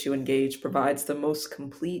theorists you engage provides the most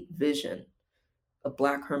complete vision of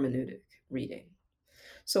Black hermeneutic reading.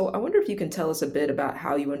 So I wonder if you can tell us a bit about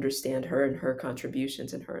how you understand her and her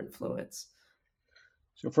contributions and her influence.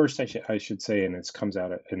 So first, I should say, and it comes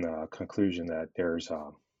out in the conclusion, that there's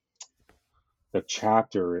the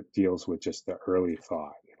chapter, it deals with just the early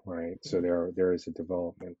thought, right? So there is a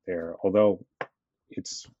development there, although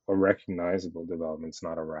it's a recognizable development. It's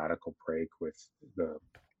not a radical break with the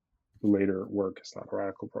later work. It's not a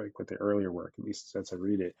radical break with the earlier work, at least as I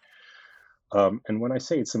read it. And when I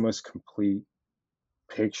say it's the most complete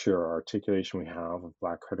picture or articulation we have of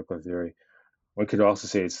Black critical theory, one could also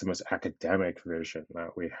say it's the most academic vision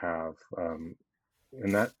that we have.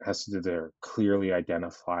 And that has to do with their clearly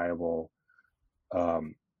identifiable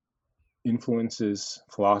influences,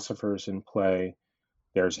 philosophers in play.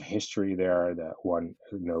 There's a history there that one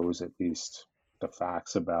knows at least the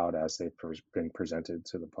facts about as they've been presented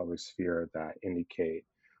to the public sphere that indicate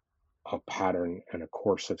a pattern and a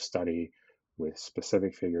course of study with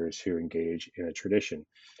specific figures who engage in a tradition.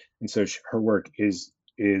 And so her work is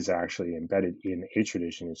actually embedded in a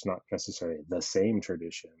tradition. It's not necessarily the same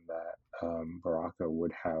tradition that Baraka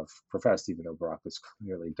would have professed, even though Baraka's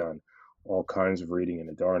clearly done all kinds of reading in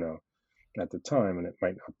Adorno at the time, and it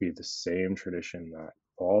might not be the same tradition that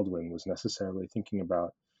Baldwin was necessarily thinking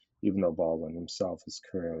about, even though Baldwin himself is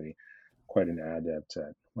clearly quite an adept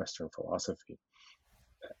at Western philosophy.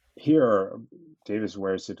 Here, Davis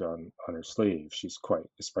wears it on her sleeve. She's quite,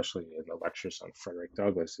 especially in the lectures on Frederick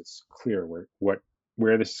Douglass, it's clear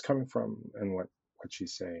where this is coming from and what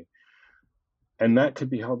she's saying. And that could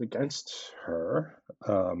be held against her,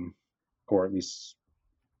 or at least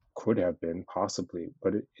could have been possibly,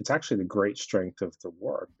 but it's actually the great strength of the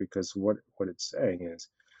work, because what it's saying is,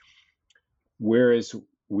 whereas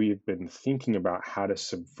we've been thinking about how to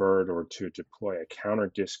subvert or to deploy a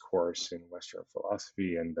counter discourse in Western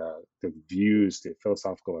philosophy and the views, the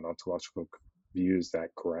philosophical and ontological views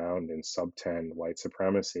that ground in sub-10 white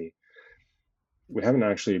supremacy, we haven't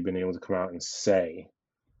actually been able to come out and say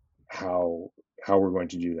how we're going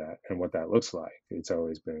to do that and what that looks like. It's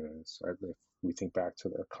always been, if we think back to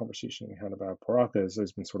the conversation we had about Baraka, it's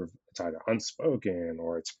always been sort of, it's either unspoken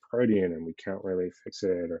or it's protean and we can't really fix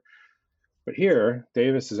it. But here,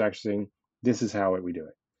 Davis is actually saying, this is how we do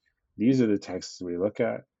it. These are the texts we look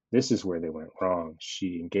at. This is where they went wrong.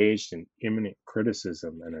 She engaged in imminent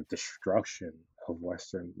criticism and a destruction of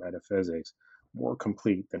Western metaphysics more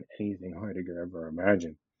complete than anything Heidegger ever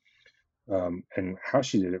imagined. And how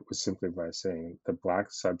she did it was simply by saying the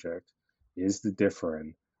Black subject is the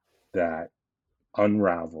different that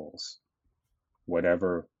unravels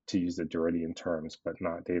whatever, to use the Derridian terms, but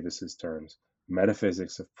not Davis's terms,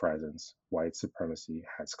 metaphysics of presence white supremacy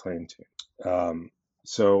has claim to.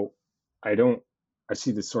 So I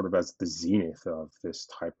see this sort of as the zenith of this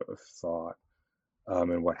type of thought.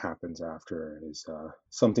 And what happens after is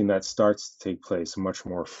something that starts to take place much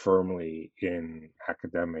more firmly in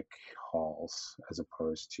academic halls as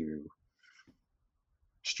opposed to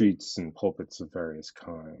streets and pulpits of various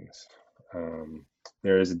kinds.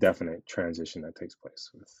 There is a definite transition that takes place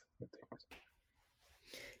with things.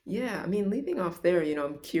 Yeah, I mean, leaving off there,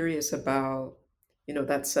 I'm curious about,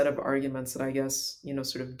 that set of arguments that I guess,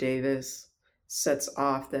 sort of Davis sets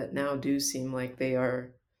off that now do seem like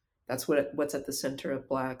that's what's at the center of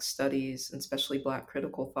Black studies, and especially Black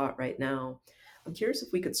critical thought right now. I'm curious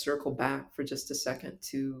if we could circle back for just a second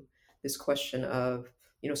to this question of,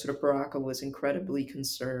 sort of Baraka was incredibly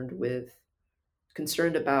concerned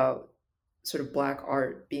about sort of Black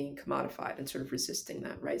art being commodified and sort of resisting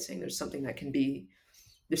that, right? Saying there's something that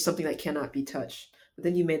cannot be touched. But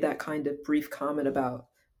then you made that kind of brief comment about,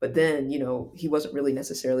 but then, he wasn't really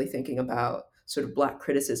necessarily thinking about sort of Black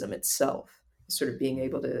criticism itself, sort of being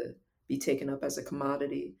able to be taken up as a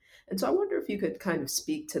commodity. And so I wonder if you could kind of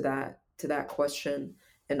speak to that question,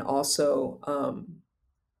 and also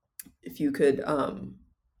if you could,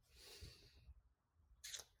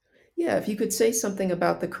 yeah, if you could say something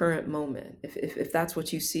about the current moment, if that's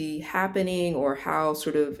what you see happening, or how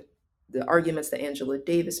sort of the arguments that Angela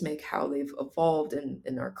Davis make, how they've evolved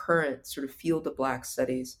in our current sort of field of Black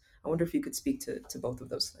studies. I wonder if you could speak to both of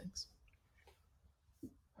those things.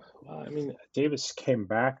 Well, I mean, Davis came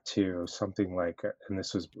back to something like, and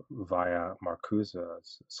this was via Marcuse,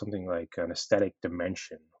 something like an aesthetic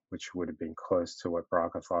dimension, which would have been close to what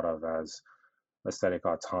Baraka thought of as aesthetic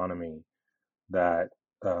autonomy, that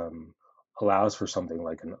allows for something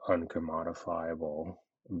like an uncommodifiable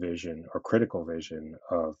vision or critical vision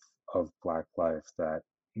of Black life that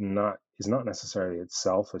is not necessarily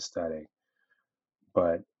itself aesthetic,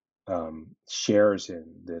 but shares in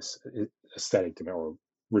this aesthetic dimension, or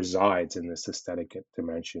resides in this aesthetic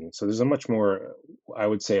dimension. So there's a much more, I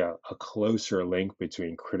would say, a closer link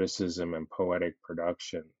between criticism and poetic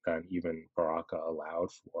production than even Baraka allowed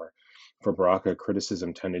for. For Baraka,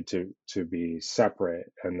 criticism tended to be separate,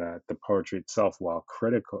 and that the poetry itself, while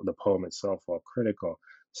critical, the poem itself, while critical,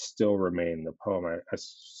 still remain the poem. I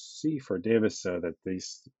see for Davis, that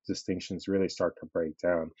these distinctions really start to break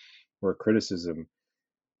down, where criticism,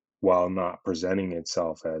 while not presenting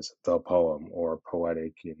itself as the poem or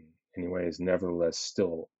poetic in any ways, nevertheless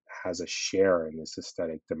still has a share in this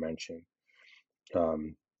aesthetic dimension.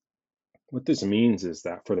 What this means is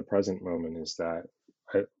that for the present moment is that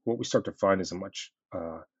what we start to find is a much,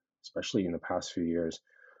 especially in the past few years,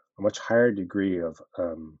 a much higher degree of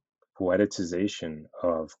poeticization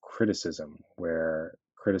of criticism, where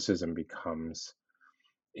criticism becomes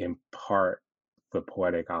in part the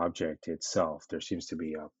poetic object itself. There seems to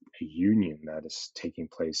be a union that is taking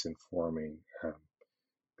place and forming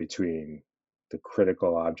between the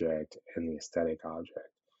critical object and the aesthetic object.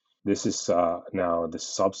 This is now the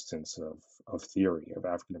substance of theory, of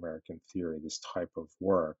African American theory, this type of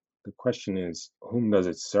work. The question is, whom does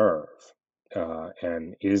it serve?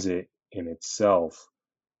 And is it in itself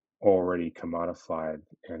already commodified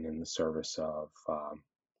and in the service of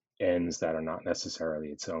ends that are not necessarily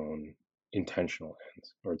its own intentional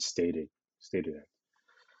ends or its stated ends?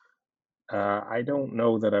 I don't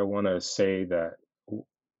know that I want to say that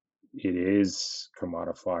it is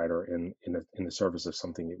commodified or in the service of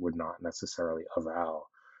something it would not necessarily avow.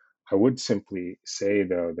 I would simply say,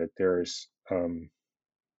 though, that there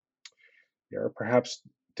are perhaps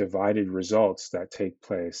divided results that take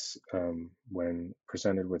place when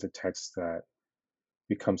presented with a text that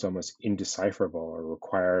becomes almost indecipherable or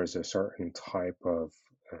requires a certain type of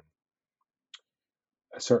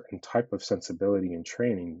sensibility and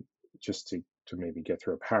training just to maybe get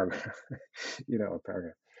through a paragraph, a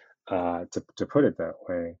paragraph. To put it that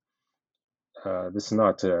way, this is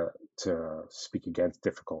not to speak against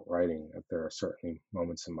difficult writing. There are certainly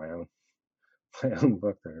moments in my own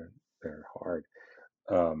book that are hard,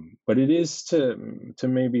 but it is to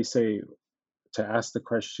maybe say, to ask the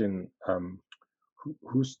question,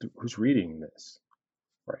 who's reading this,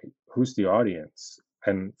 right? Who's the audience?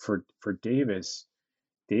 And for Davis's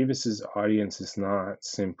audience is not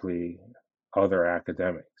simply other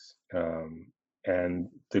academics, and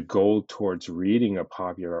the goal towards reading a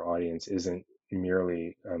popular audience isn't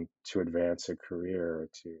merely to advance a career or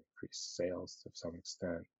to increase sales to some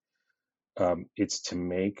extent. It's to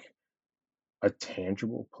make a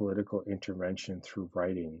tangible political intervention through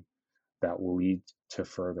writing that will lead to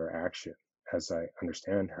further action, as I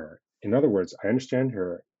understand her. In other words, I understand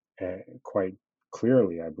her quite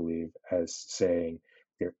clearly, I believe, as saying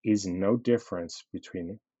there is no difference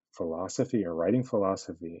between philosophy or writing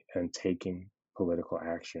philosophy and taking political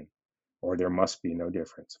action, or there must be no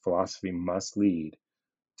difference. Philosophy must lead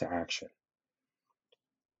to action.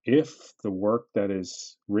 If the work that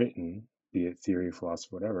is written, be it theory,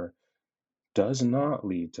 philosophy, whatever, does not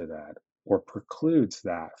lead to that or precludes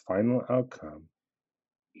that final outcome,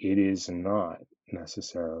 it is not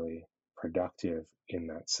necessarily productive in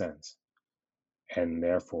that sense, and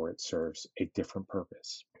therefore it serves a different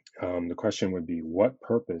purpose. The question would be, what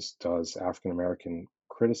purpose does African American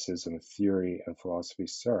criticism, theory, and philosophy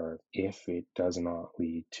serve if it does not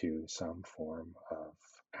lead to some form of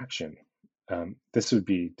action? This would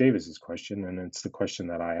be Davis's question, and it's the question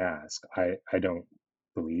that I ask. I don't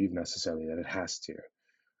believe necessarily that it has to,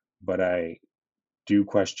 but I do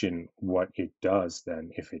question what it does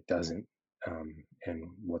then if it doesn't, and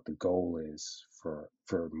what the goal is for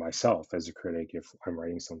myself as a critic if I'm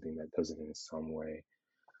writing something that doesn't in some way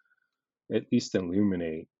at least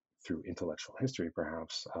illuminate through intellectual history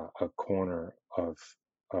perhaps a corner of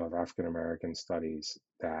African American studies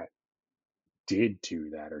that did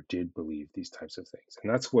do that or did believe these types of things.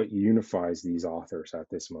 And that's what unifies these authors at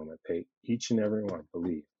this moment. They each and every one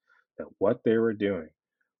believe that what they were doing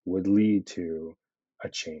would lead to a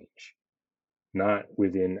change, not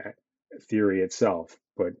within theory itself,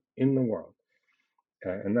 but in the world.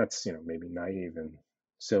 And that's, maybe naive and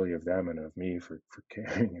silly of them and of me for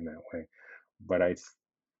caring in that way. But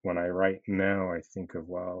when I write now, I think of,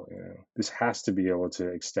 well, this has to be able to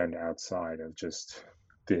extend outside of just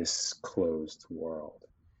this closed world.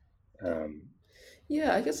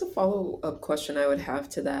 Yeah, I guess a follow-up question I would have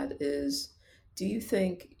to that is, do you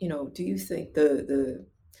think, the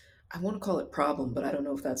I want to call it problem, but I don't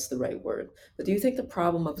know if that's the right word. But do you think the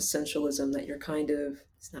problem of essentialism that you're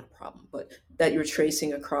it's not a problem, but that you're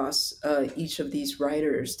tracing across each of these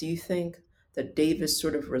writers, do you think that Davis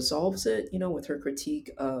sort of resolves it, with her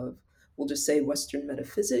critique of, we'll just say, Western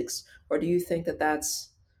metaphysics? Or do you think that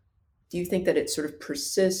it sort of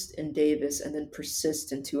persists in Davis and then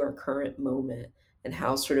persists into our current moment and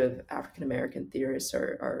how sort of African American theorists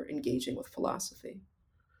are engaging with philosophy?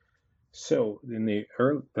 So in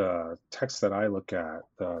the text that I look at,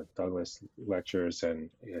 the Douglas lectures and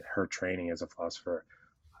her training as a philosopher,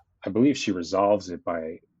 I believe she resolves it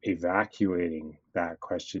by evacuating that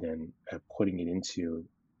question and putting it into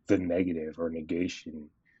the negative or negation,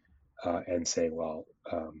 and saying, well,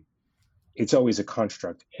 it's always a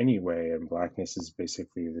construct anyway, and blackness is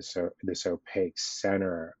basically this opaque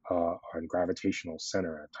center, or gravitational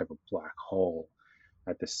center, a type of black hole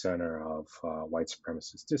at the center of white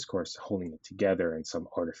supremacist discourse, holding it together in some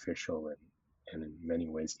artificial and in many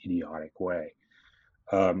ways idiotic way.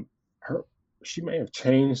 Her She may have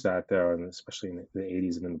changed that though, and especially in the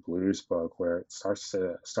 80s and in the blues book, where it starts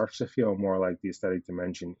to feel more like the aesthetic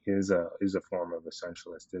dimension is a form of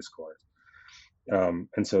essentialist discourse.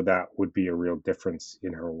 And so that would be a real difference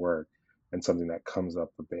in her work, and something that comes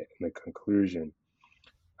up a bit in the conclusion.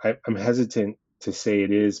 I'm hesitant to say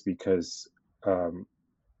it is because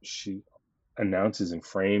she announces and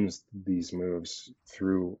frames these moves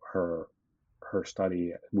through her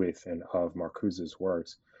study with and of Marcuse's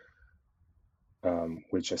works,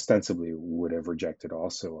 which ostensibly would have rejected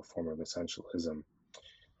also a form of essentialism.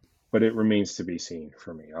 But it remains to be seen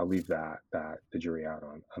for me. I'll leave the jury out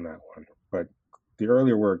on that one. But the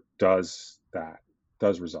earlier work does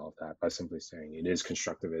resolve that by simply saying it is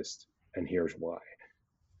constructivist, and here's why.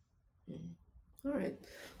 All right.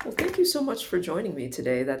 Well, thank you so much for joining me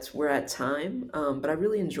today. We're at time, but I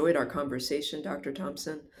really enjoyed our conversation, Dr.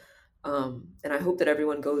 Thompson. And I hope that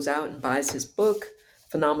everyone goes out and buys his book,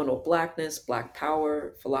 Phenomenal Blackness, Black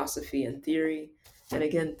Power, Philosophy and Theory. And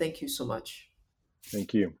again, thank you so much.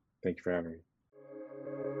 Thank you. Thank you for having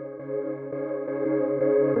me.